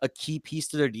a key piece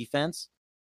to their defense.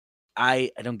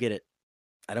 I don't get it.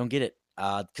 I don't get it.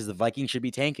 Because the Vikings should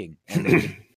be tanking, and they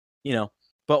just,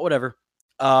 but whatever.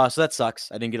 So that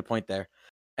sucks. I didn't get a point there.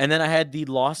 And then I had the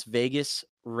Las Vegas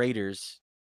Raiders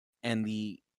and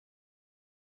the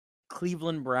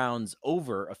Cleveland Browns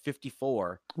over a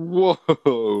 54.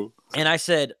 Whoa. And I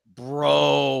said,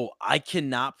 bro, I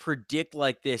cannot predict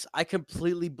like this. I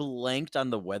completely blanked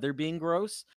on the weather being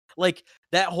gross. Like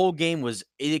that whole game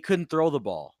it couldn't throw the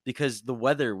ball because the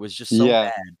weather was just so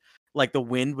bad. Like the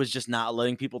wind was just not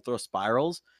letting people throw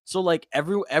spirals. So like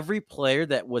every player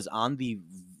that was on the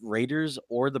Raiders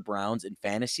or the Browns in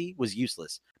fantasy was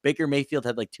useless. Baker Mayfield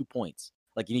had like 2 points.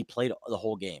 Like and he played the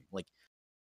whole game. Like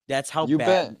that's how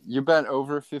bad. You bet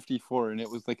over 54, and it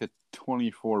was like a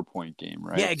 24-point game,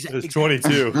 right? Yeah, exactly. It was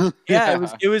 22. Yeah,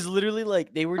 it was literally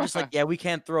like they were just like, yeah, we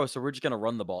can't throw, so we're just gonna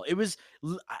run the ball. It was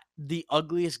the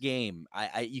ugliest game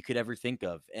you could ever think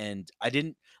of, and I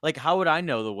didn't like. How would I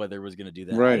know the weather was gonna do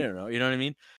that? Right. I don't know. You know what I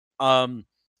mean?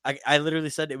 I literally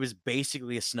said it was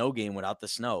basically a snow game without the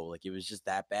snow. Like it was just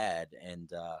that bad,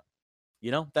 and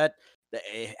that.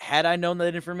 Had I known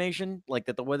that information, like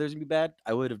that the weather's gonna be bad,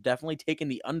 I would have definitely taken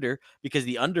the under because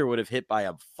the under would have hit by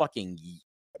a fucking,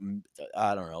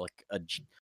 I don't know, like a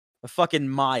fucking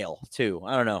mile too.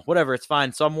 I don't know, whatever. It's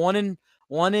fine. So I'm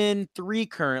 1-3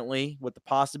 currently, with the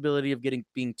possibility of being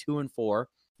 2-4.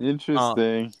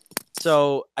 Interesting.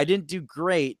 So I didn't do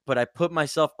great, but I put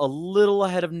myself a little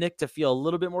ahead of Nick to feel a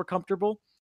little bit more comfortable.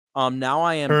 Now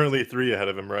I am currently 3 ahead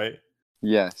of him, right?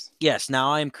 Yes.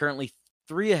 Now I am currently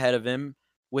 3 ahead of him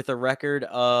with a record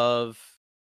of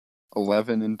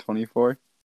 11-24.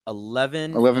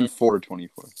 11-4-24.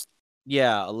 24.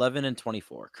 Yeah,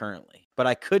 11-24 currently, but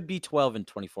I could be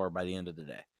 12-24 by the end of the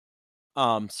day.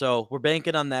 So we're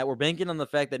banking on that. We're banking on the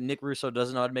fact that Nick Russo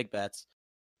doesn't know how to make bets.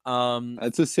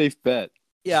 That's a safe bet.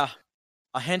 Yeah,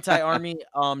 a hentai army.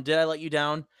 Did I let you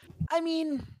down? I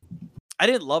mean, I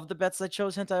didn't love the bets I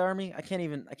chose. Hentai army. I can't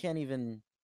even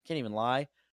lie.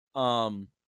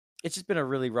 It's just been a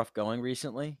really rough going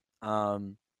recently.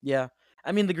 Yeah.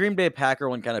 I mean, the Green Bay Packer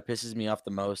one kind of pisses me off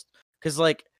the most because,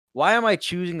 like, why am I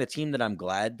choosing the team that I'm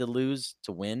glad to lose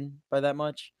to win by that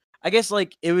much? I guess,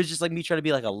 like, it was just like me trying to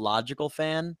be like a logical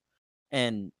fan,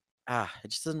 and it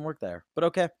just doesn't work there. But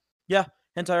okay, yeah,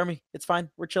 Hentai Army, it's fine.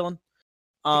 We're chilling.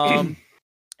 And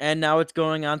now it's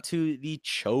going on to the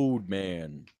Chode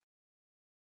Man.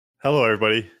 Hello,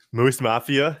 everybody. Moose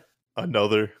Mafia.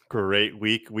 Another great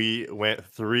week. We went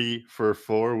 3 for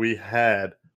 4. We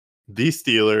had the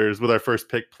Steelers with our first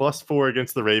pick +4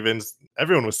 against the Ravens.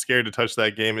 Everyone was scared to touch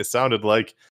that game. It sounded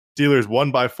like Steelers won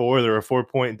by 4. They're a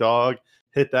 4-point dog.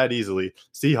 Hit that easily.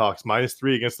 Seahawks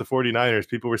 -3 against the 49ers.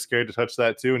 People were scared to touch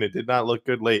that too, and it did not look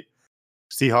good late.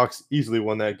 Seahawks easily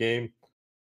won that game.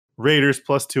 Raiders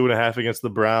 +2.5 against the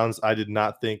Browns. I did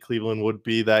not think Cleveland would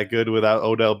be that good without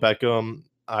Odell Beckham.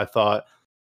 I thought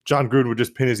John Gruden would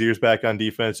just pin his ears back on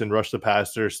defense and rush the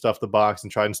passer, stuff the box,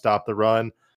 and try and stop the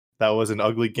run. That was an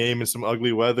ugly game and some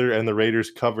ugly weather, and the Raiders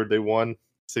covered. They won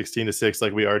 16-6,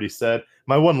 like we already said.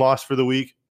 My one loss for the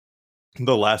week,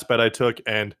 the last bet I took,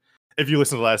 and if you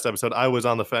listen to the last episode, I was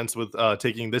on the fence with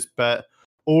taking this bet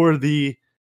or the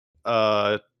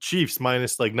Chiefs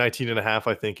minus like 19.5,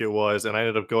 I think it was, and I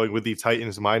ended up going with the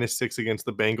Titans -6 against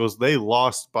the Bengals. They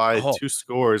lost by 2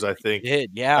 scores, I think.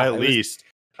 At least.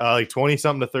 Like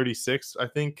 20-something to 36, I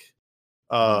think.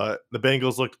 The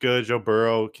Bengals looked good. Joe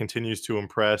Burrow continues to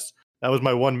impress. That was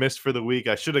my one miss for the week.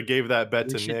 I should have gave that bet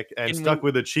to Nick and stuck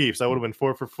with the Chiefs. I would have been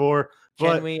 4 for 4.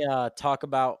 Can we talk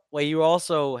about? Well, you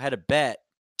also had a bet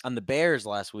on the Bears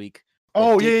last week.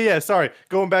 Oh yeah. Sorry,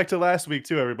 going back to last week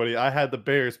too, everybody. I had the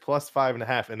Bears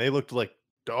 +5.5, and they looked like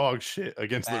dog shit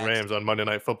against the Rams on Monday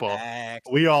Night Football.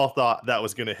 We all thought that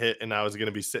was going to hit, and I was going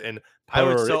to be sitting. I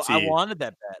wanted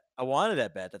that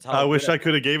bet. That's how I wish I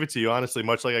could have gave it to you, honestly.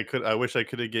 Much like I wish I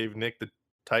could have gave Nick the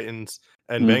Titans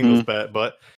and Bengals bet,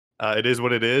 but it is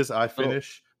what it is. I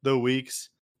finish the weeks.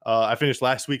 I finished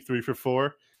last week 3 for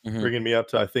 4, bringing me up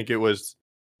to, I think it was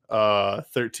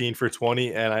 13 for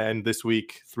 20, and I end this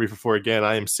week 3 for 4 again.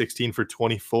 I am 16 for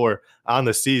 24 on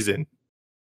the season.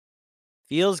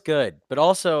 Feels good. But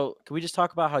also, can we just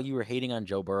talk about how you were hating on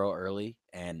Joe Burrow early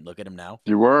and look at him now?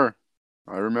 You were.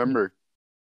 I remember.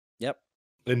 Yep.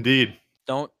 Indeed.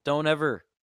 Don't ever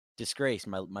disgrace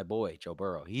my boy Joe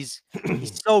Burrow. He's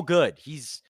so good.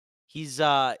 He's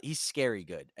scary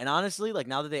good. And honestly, like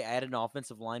now that they added an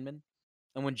offensive lineman,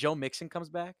 And when Joe Mixon comes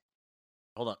back,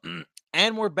 hold on.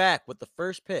 And we're back with the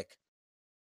first pick.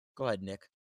 Go ahead, Nick.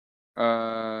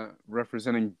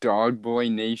 Representing Dog Boy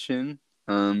Nation.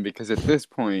 Because at this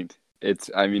point, it's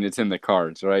in the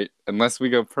cards, right? Unless we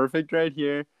go perfect right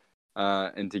here.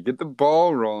 And to get the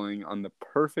ball rolling on the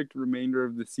perfect remainder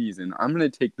of the season, I'm going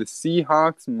to take the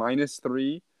Seahawks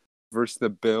 -3 versus the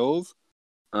Bills.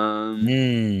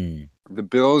 The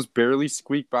Bills barely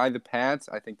squeak by the Pats.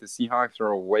 I think the Seahawks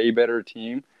are a way better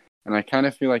team. And I kind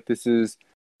of feel like this is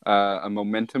a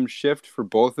momentum shift for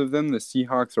both of them. The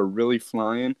Seahawks are really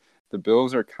flying. The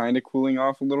Bills are kind of cooling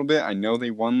off a little bit. I know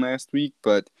they won last week,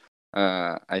 but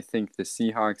I think the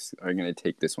Seahawks are going to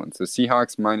take this one. So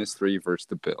Seahawks -3 versus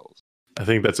the Bills. I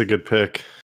think that's a good pick.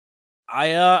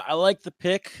 I like the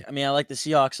pick. I mean, I like the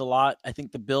Seahawks a lot. I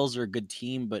think the Bills are a good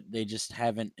team, but they just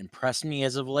haven't impressed me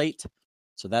as of late.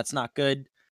 So that's not good.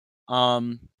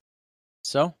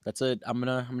 So that's it. I'm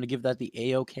gonna give that the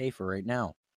A-OK for right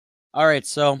now. All right,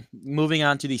 so moving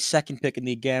on to the second pick in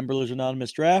the Gamblers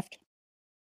Anonymous draft.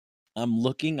 I'm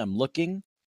looking.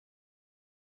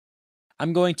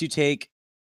 I'm going to take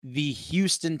the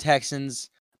Houston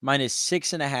Texans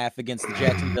 -6.5 against the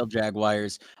Jacksonville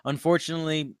Jaguars.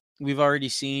 Unfortunately, we've already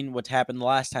seen what happened the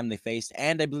last time they faced,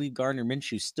 and I believe Gardner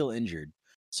Minshew's still injured.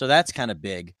 So that's kind of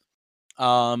big.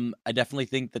 I definitely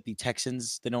think that the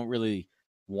Texans, they don't really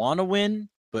want to win,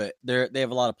 but they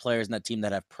have a lot of players in that team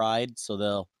that have pride, so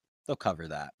they'll cover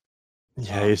that.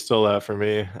 Yeah, he stole that for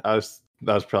me. That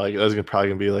was probably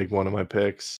gonna be like one of my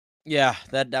picks. Yeah,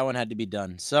 that one had to be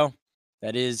done. So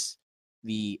that is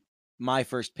my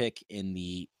first pick in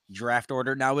the draft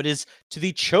order. Now it is to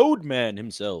the Chode Man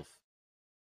himself.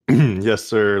 Yes,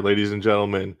 sir, ladies and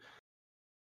gentlemen.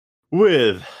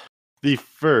 With the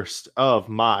first of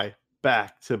my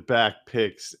back-to-back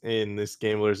picks in this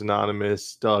Gamblers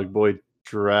Anonymous Dog Boy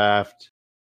draft,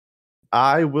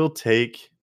 I will take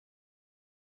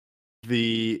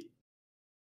the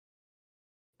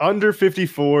under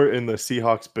 54 in the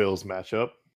Seahawks Bills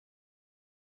matchup.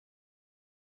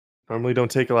 Normally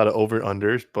don't take a lot of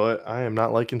over-unders, but I am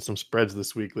not liking some spreads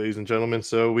this week, ladies and gentlemen.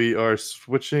 So we are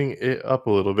switching it up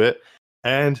a little bit.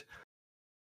 And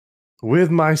with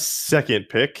my second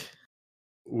pick,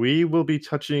 we will be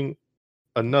touching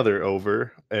another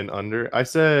over and under. I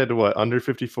said, what, under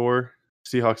 54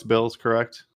 Seahawks Bills,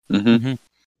 correct? Mm-hmm.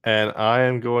 And I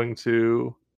am going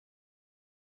to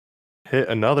hit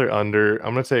another under.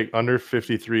 I'm going to take under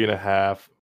 53.5.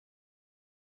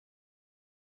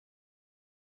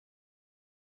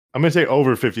 I'm going to take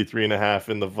over 53.5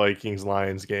 in the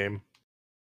Vikings-Lions game.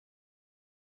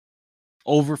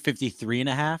 Over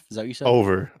 53.5? Is that what you said?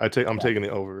 Over. I'm taking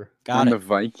the over. Got On it. the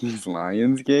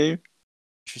Vikings-Lions game?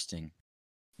 Interesting.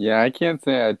 Yeah, I can't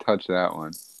say I'd touch that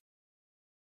one.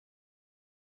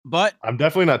 But I'm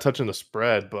definitely not touching the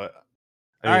spread, but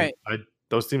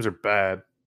those teams are bad.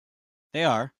 they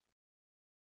are.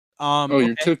 You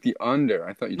okay. took the under.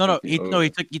 I thought you took the over.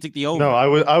 He took the over. No,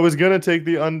 I was gonna take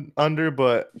the under,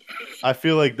 but I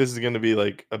feel like this is gonna be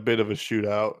like a bit of a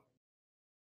shootout.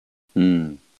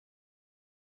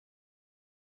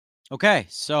 Okay,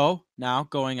 so now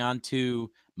going on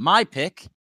to my pick.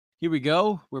 Here we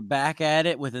go. We're back at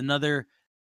it with another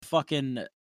fucking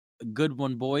good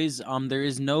one, boys. There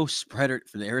is no spreader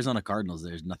for the Arizona Cardinals.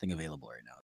 There's nothing available right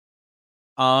now.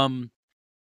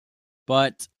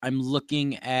 But I'm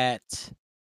looking at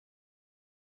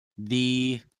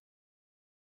the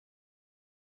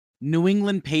New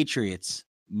England Patriots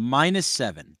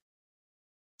 -7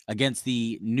 against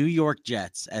the New York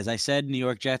Jets. As I said, New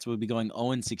York Jets will be going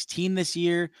 0-16 this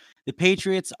year. The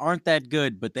Patriots aren't that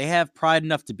good, but they have pride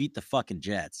enough to beat the fucking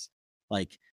Jets.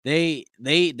 Like they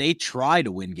try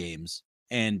to win games,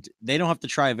 and they don't have to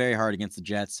try very hard against the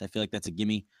Jets. I feel like that's a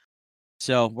gimme.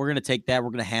 So we're gonna take that.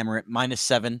 We're gonna hammer it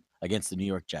 -7 against the New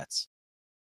York Jets.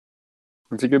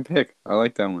 That's a good pick. I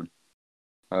like that one.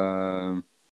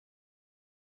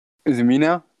 Is it me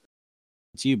now?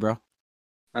 It's you, bro.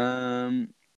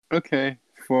 Okay.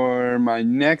 For my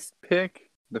next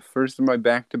pick, the first of my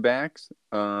back-to-backs,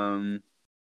 I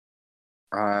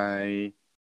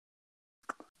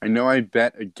know I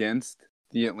bet against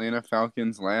the Atlanta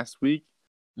Falcons last week.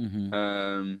 Mm-hmm.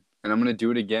 And I'm gonna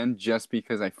do it again just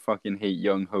because I fucking hate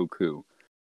Young Hoku.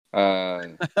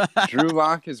 Drew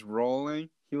Lock is rolling.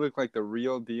 He looked like the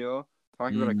real deal.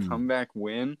 Talking about a comeback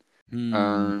win.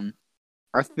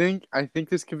 I think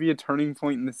this could be a turning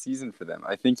point in the season for them.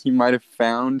 I think he might have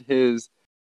found his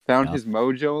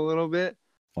mojo a little bit.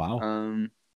 Wow.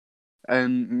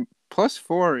 And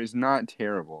 +4 is not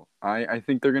terrible. I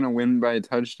think they're gonna win by a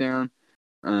touchdown.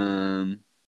 I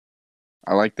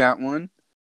like that one.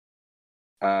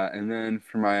 And then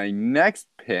for my next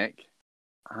pick,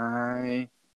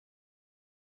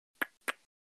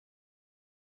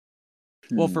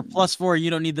 Well, for +4, you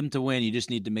don't need them to win. You just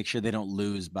need to make sure they don't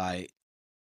lose by.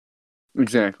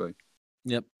 Exactly.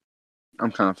 Yep.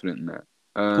 I'm confident in that.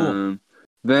 Cool.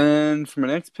 Then for my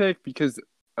next pick, because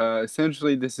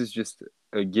essentially this is just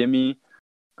a gimme.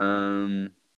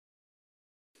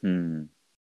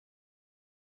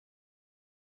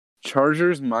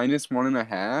 Chargers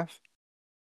 -1.5.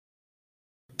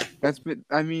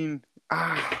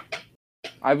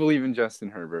 I believe in Justin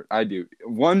Herbert. I do.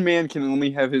 One man can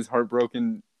only have his heart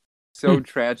broken so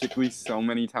tragically so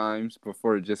many times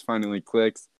before it just finally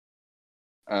clicks.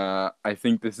 I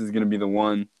think this is going to be the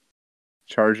one.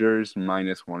 Chargers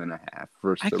 -1.5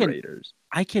 versus the Raiders.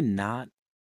 I cannot.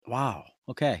 Wow.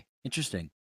 Okay.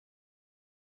 Interesting.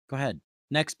 Go ahead.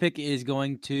 Next pick is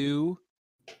going to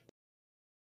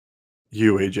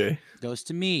you, AJ. Goes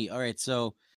to me. All right.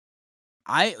 So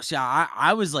I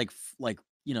was like flat.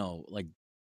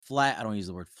 I don't use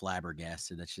the word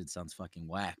flabbergasted. That shit sounds fucking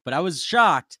whack. But I was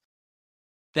shocked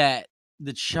that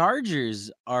the Chargers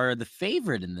are the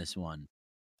favorite in this one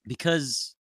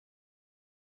because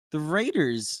the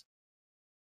Raiders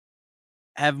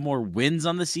have more wins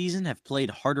on the season, have played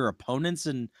harder opponents,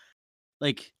 and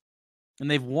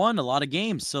they've won a lot of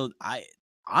games. So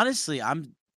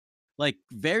I'm like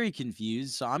very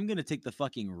confused. So I'm gonna take the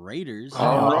fucking Raiders.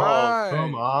 All right.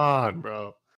 Come on,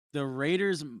 bro. The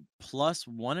Raiders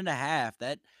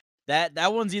 +1.5.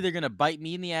 That one's either gonna bite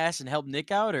me in the ass and help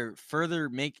Nick out, or further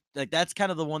make that's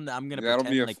kind of the one that I'm gonna. That'll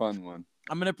pretend, be a fun one.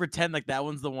 I'm gonna pretend like that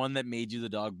one's the one that made you the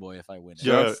dog boy if I win it.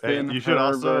 Yeah. Justin you should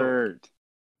Herbert.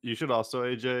 You should also,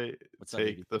 AJ, What's up,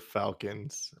 take baby? the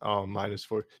Falcons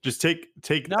 -4. Just take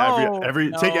take No, every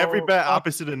bet no.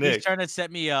 opposite of Nick. He's trying to set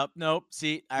me up. Nope.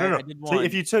 See, No. I did one.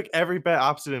 If you took every bet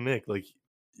opposite of Nick, like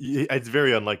it's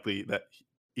very unlikely that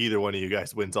either one of you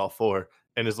guys wins all four.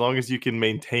 And as long as you can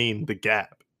maintain the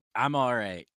gap, I'm all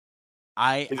right.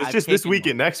 it's just this week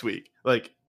and next week.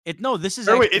 Like this is.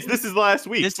 this is last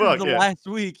week. This Fuck, is the last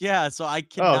week. Yeah, so I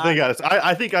cannot. Oh, thank God.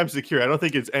 I think I'm secure. I don't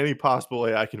think it's any possible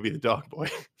way I can be the dog boy.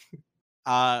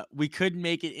 We could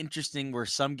make it interesting where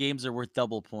some games are worth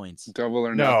double points. Double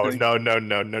or no. nothing.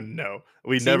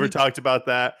 We never talked about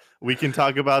that. We can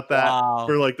talk about that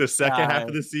for like the second half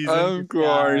of the season. Of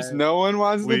course, no one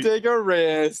wants to take a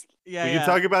risk. Yeah, we can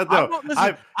talk about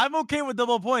that. I'm okay with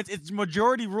double points. It's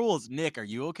majority rules. Nick, are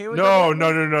you okay with No.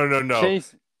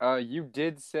 Chase, you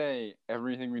did say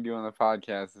everything we do on the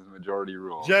podcast is majority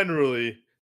rules. Generally.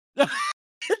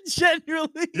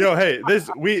 Generally. Yo, hey,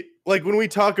 when we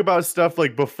talk about stuff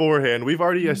like beforehand, we've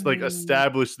already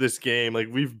established this game. Like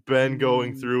we've been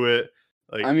going through it.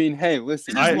 Like I mean, hey,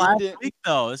 listen. This is last week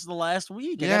though. This is the last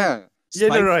week. Yeah.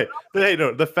 Right. But hey,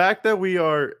 no, the fact that we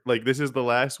are like this is the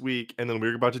last week and then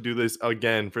we're about to do this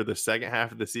again for the second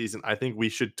half of the season, I think we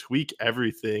should tweak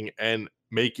everything and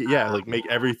make it make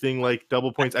everything like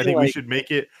double points. I think we should make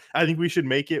it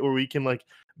where we can like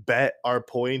bet our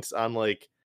points on like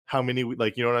how many you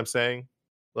know what I'm saying?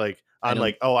 Like on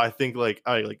like I think like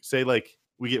say like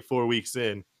we get 4 weeks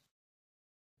in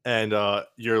and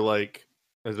you're like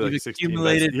is it like 16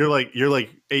 bets? You're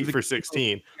like 8 for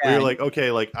 16. Where you're like,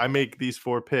 okay, like I make these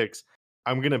 4 picks.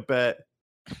 I'm gonna bet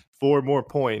 4 more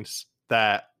points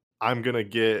that I'm gonna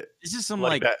get. This is some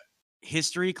like that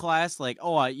history class, like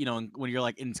when you're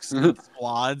like in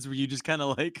squads where you just kind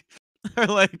of like are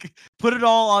like put it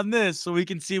all on this so we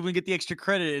can see if we can get the extra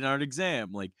credit in our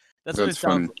exam. Like that's what it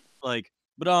sounds like.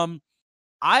 But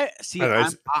I see.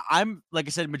 I'm like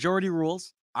I said, majority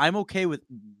rules. I'm okay with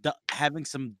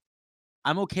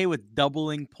I'm okay with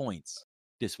doubling points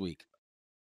this week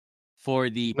for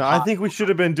the. No, I think we should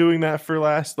have been doing that for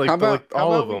last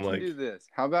all of them. Like do this.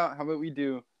 How about we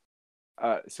do?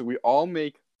 So we all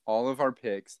make all of our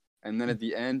picks, and then at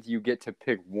the end you get to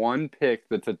pick one pick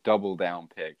that's a double down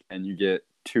pick, and you get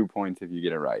 2 points if you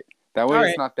get it right. That way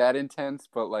it's not that intense,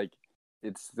 but like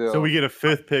it's still. So we get a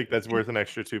 5th pick that's worth an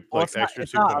extra 2 points.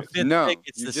 No,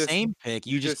 it's the same pick.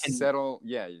 You just settle.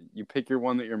 Yeah, you pick your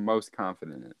one that you're most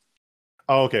confident in.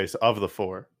 Oh, okay. So of the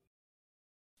 4.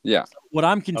 Yeah. So what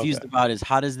I'm confused about is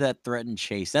how does that threaten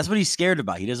Chase? That's what he's scared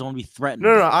about. He doesn't want to be threatened.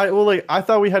 No. I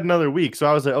thought we had another week, so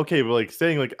I was like, okay, but like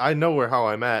saying like I know how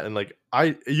I'm at, and like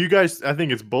you guys, I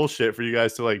think it's bullshit for you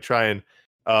guys to like try and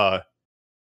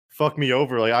fuck me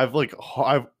over. Like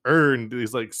I've earned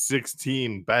these like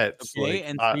 16 bets. Okay,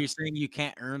 and so you're saying you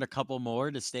can't earn a couple more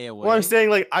to stay away? Well, I'm saying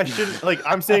like I shouldn't. Like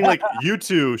I'm saying like you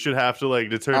two should have to like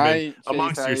determine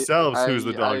amongst yourselves who's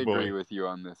the dog boy. I agree with you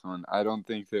on this one. I don't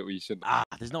think that we should.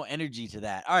 There's no energy to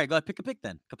that. All right, go ahead, pick a pick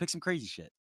then. Go pick some crazy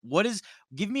shit.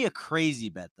 Give me a crazy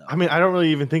bet though. I mean, I don't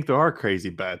really even think there are crazy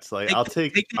bets. Like, I'm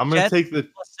gonna take the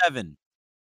 +7.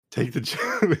 Take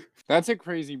the. That's a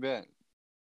crazy bet.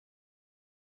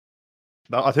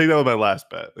 No, I'll take that with my last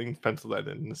bet. I can pencil that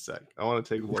in a sec. I want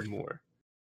to take one more.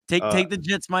 Take the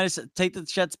Jets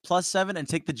 +7 and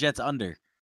take the Jets under.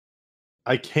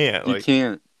 I can't. You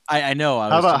can't. I know.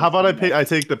 How about I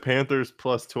take the Panthers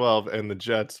 +12 and the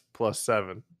Jets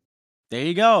 +7. There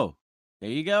you go.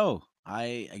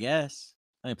 I guess.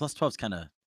 I mean, +12 is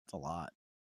it's a lot.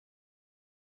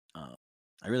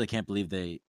 I really can't believe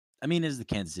it's the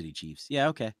Kansas City Chiefs. Yeah,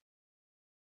 okay.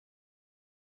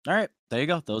 All right, there you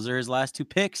go. Those are his last 2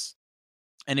 picks.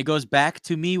 And it goes back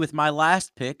to me with my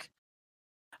last pick.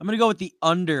 I'm going to go with the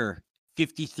under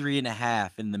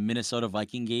 53.5 in the Minnesota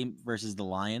Viking game versus the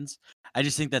Lions. I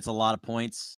just think that's a lot of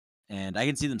points, and I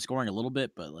can see them scoring a little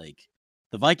bit, but like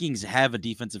the Vikings have a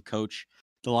defensive coach.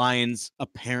 The Lions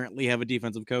apparently have a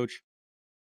defensive coach.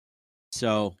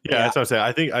 So yeah, that's what I'm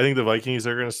saying. I think the Vikings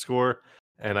are going to score,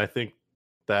 and I think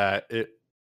that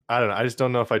I don't know. I just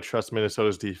don't know if I trust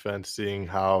Minnesota's defense, seeing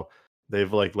how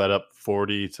they've like let up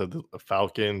 40 to the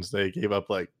Falcons. They gave up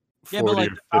like 40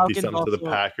 or 50 something to the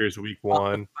Packers week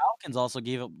 1. The Falcons also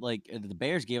gave up the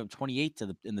Bears gave up 28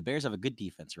 and the Bears have a good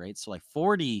defense, right? So like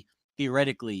 40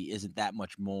 theoretically isn't that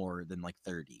much more than like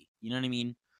 30. You know what I mean?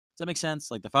 Does that make sense?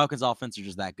 Like the Falcons' offense are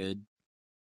just that good.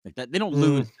 Like that, they don't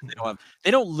lose. They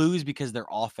don't lose because their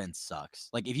offense sucks.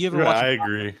 Like if you ever watch,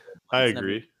 I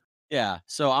agree. Yeah,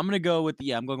 so I'm going with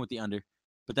the under,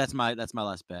 but that's my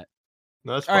last bet.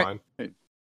 No, that's fine.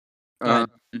 Right.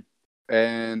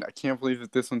 And I can't believe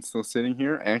that this one's still sitting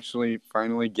here. I actually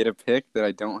finally get a pick that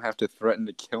I don't have to threaten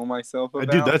to kill myself about.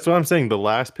 Dude, that's what I'm saying. The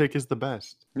last pick is the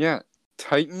best. Yeah.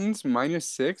 Titans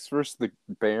 -6 versus the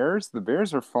Bears. The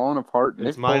Bears are falling apart.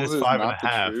 It's Nick Foles is not the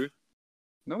 -5.5. truth.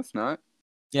 No, it's not.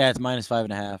 Yeah, it's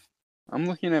 -5.5. I'm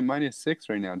looking at -6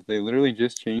 right now. Did they literally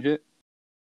just change it?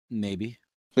 Maybe.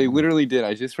 They literally did.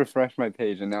 I just refreshed my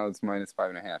page, and now it's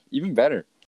 -5.5. Even better.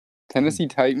 Tennessee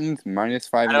Titans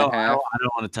 -5.5. I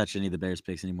don't want to touch any of the Bears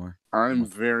picks anymore. I'm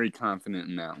very confident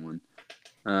in that one.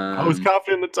 I was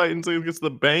confident in the Titans against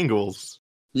the Bengals.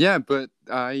 Yeah, but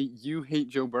you hate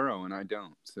Joe Burrow, and I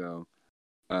don't. So.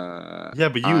 Yeah,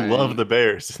 but you love the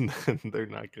Bears, and they're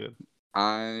not good.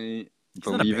 I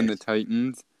believe in the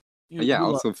Titans.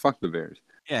 Also fuck the Bears.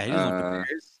 Yeah, he doesn't love the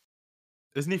Bears.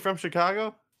 Isn't he from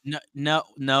Chicago?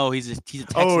 No, he's a Texan.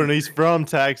 Oh, and he's from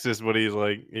Texas, but he's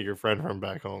like your friend from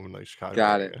back home in like Chicago.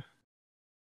 Got it.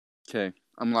 Okay,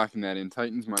 I'm locking that in.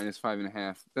 Titans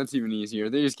 -5.5. That's even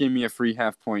easier. They just gave me a free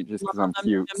half point just because I'm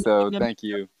cute. So thank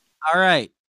you. All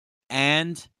right,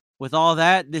 and with all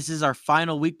that, this is our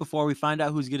final week before we find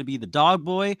out who's going to be the dog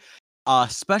boy.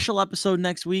 Special episode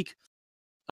next week.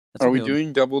 Are we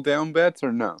doing double down bets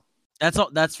or no? That's all.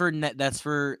 That's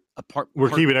for a part.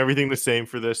 We're keeping everything the same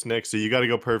for this, Nick. So you got to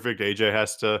go perfect. AJ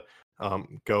has to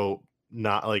go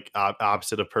not like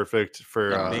opposite of perfect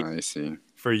for. I see.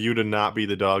 For you to not be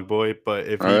the dog boy, but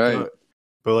if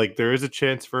but like there is a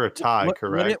chance for a tie,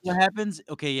 correct? What happens?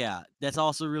 Okay, yeah, that's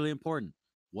also really important.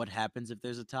 What happens if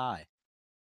there's a tie?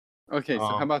 Okay, so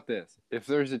how about this? If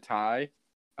there's a tie,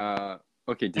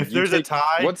 okay. If there's a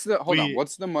tie, what's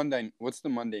the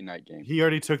Monday night game? He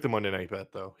already took the Monday night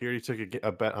bet though. He already took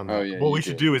a bet on that. Oh, yeah, what we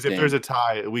should do is if there's a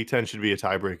tie, week 10 should be a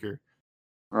tiebreaker.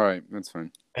 All right, that's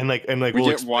fine. And we'll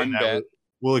get one bet.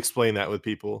 We'll explain that with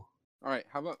people. All right,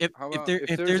 how about if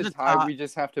there's a tie, we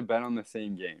just have to bet on the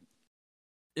same game.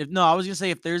 I was gonna say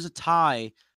if there's a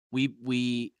tie,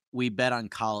 we bet on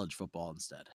college football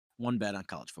instead. One bet on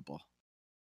college football.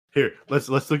 Here, let's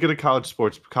look at a college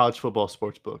football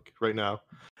sports book right now,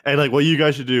 and like what you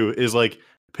guys should do is like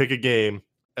pick a game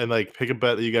and like pick a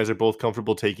bet that you guys are both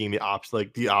comfortable taking the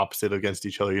opposite against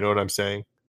each other. You know what I'm saying?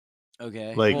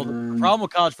 Okay. Like, well, the problem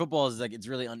with college football is like it's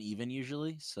really uneven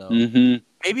usually. So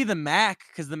maybe the MAC,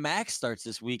 because the MAC starts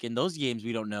this week, and those games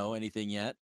we don't know anything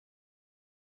yet.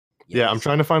 Yeah, I'm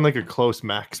trying to find like a close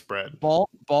MAC spread.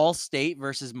 Ball State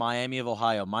versus Miami of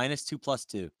Ohio -2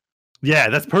 +2. Yeah,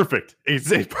 that's perfect. It's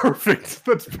perfect.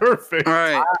 That's perfect. All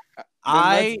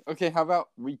right. Okay. How about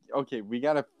we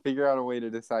gotta figure out a way to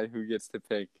decide who gets to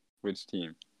pick which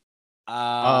team.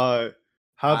 How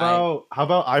about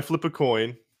I flip a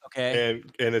coin? Okay.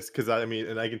 And it's because I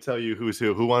can tell you who's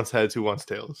who. Who wants heads? Who wants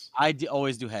tails? I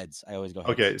always do heads. I always go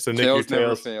heads. Okay, so Nick, tails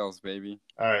never fails, baby.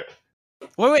 All right.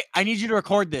 Wait. I need you to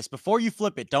record this before you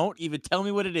flip it. Don't even tell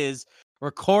me what it is.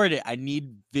 Record it. I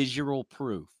need visual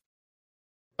proof.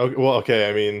 Okay. Well, okay.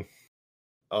 I mean,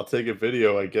 I'll take a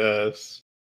video, I guess.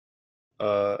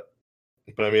 But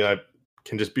I mean, I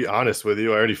can just be honest with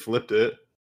you. I already flipped it.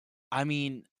 I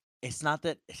mean, It's not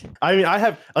that. I mean, I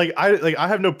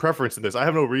have no preference in this. I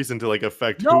have no reason to like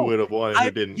affect who No, would have won and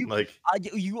who didn't. You, Like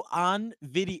you on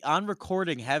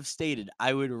recording have stated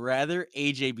I would rather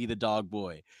AJ be the dog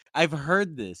boy. I've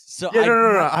heard this, so yeah,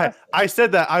 no. I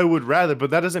said that I would rather,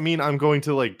 but that doesn't mean I'm going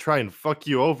to like try and fuck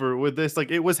you over with this. Like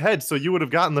it was heads, so you would have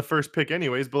gotten the first pick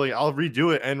anyways. But like I'll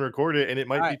redo it and record it, and it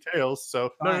might be tails.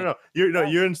 So Fine. no.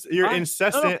 You're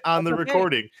incessant on the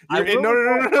recording. You're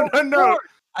No.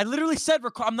 I literally said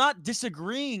record. I'm not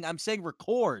disagreeing. I'm saying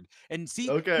record. And see,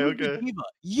 Okay. Diva.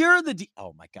 You're the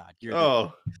oh my god, you're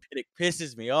and it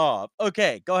pisses me off.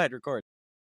 Okay, go ahead, record.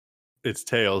 It's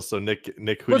tails. So Nick,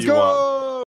 who do you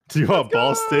want? Do you want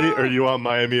Ball State or do you want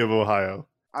Miami of Ohio?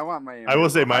 I want Miami. I will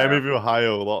say Miami of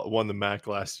Ohio won the MAC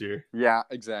last year. Yeah,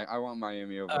 exactly. I want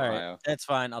Miami of Ohio. Right, that's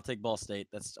fine. I'll take Ball State.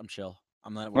 I'm chill.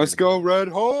 I'm not. Let's go Red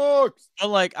Hawks. But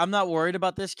like, I'm not worried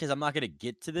about this because I'm not gonna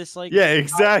get to this. Like, yeah,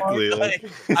 exactly.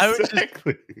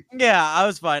 I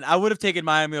was fine. I would have taken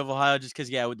Miami of Ohio just because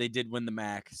they did win the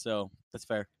MAC, so that's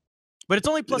fair. But it's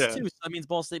only +2, so that means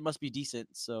Ball State must be decent.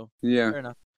 So yeah, fair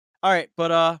enough. All right,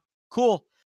 but cool.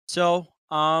 So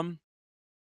you want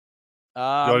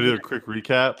to do a quick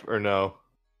recap or no?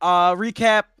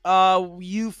 Recap.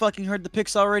 You fucking heard the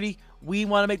picks already. We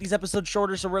want to make these episodes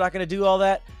shorter, so we're not going to do all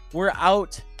that. We're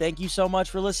out. Thank you so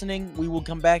much for listening. We will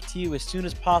come back to you as soon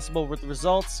as possible with the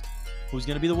results. Who's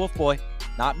going to be the Wolf Boy?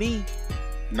 Not me.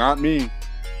 Not me.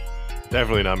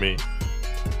 Definitely not me.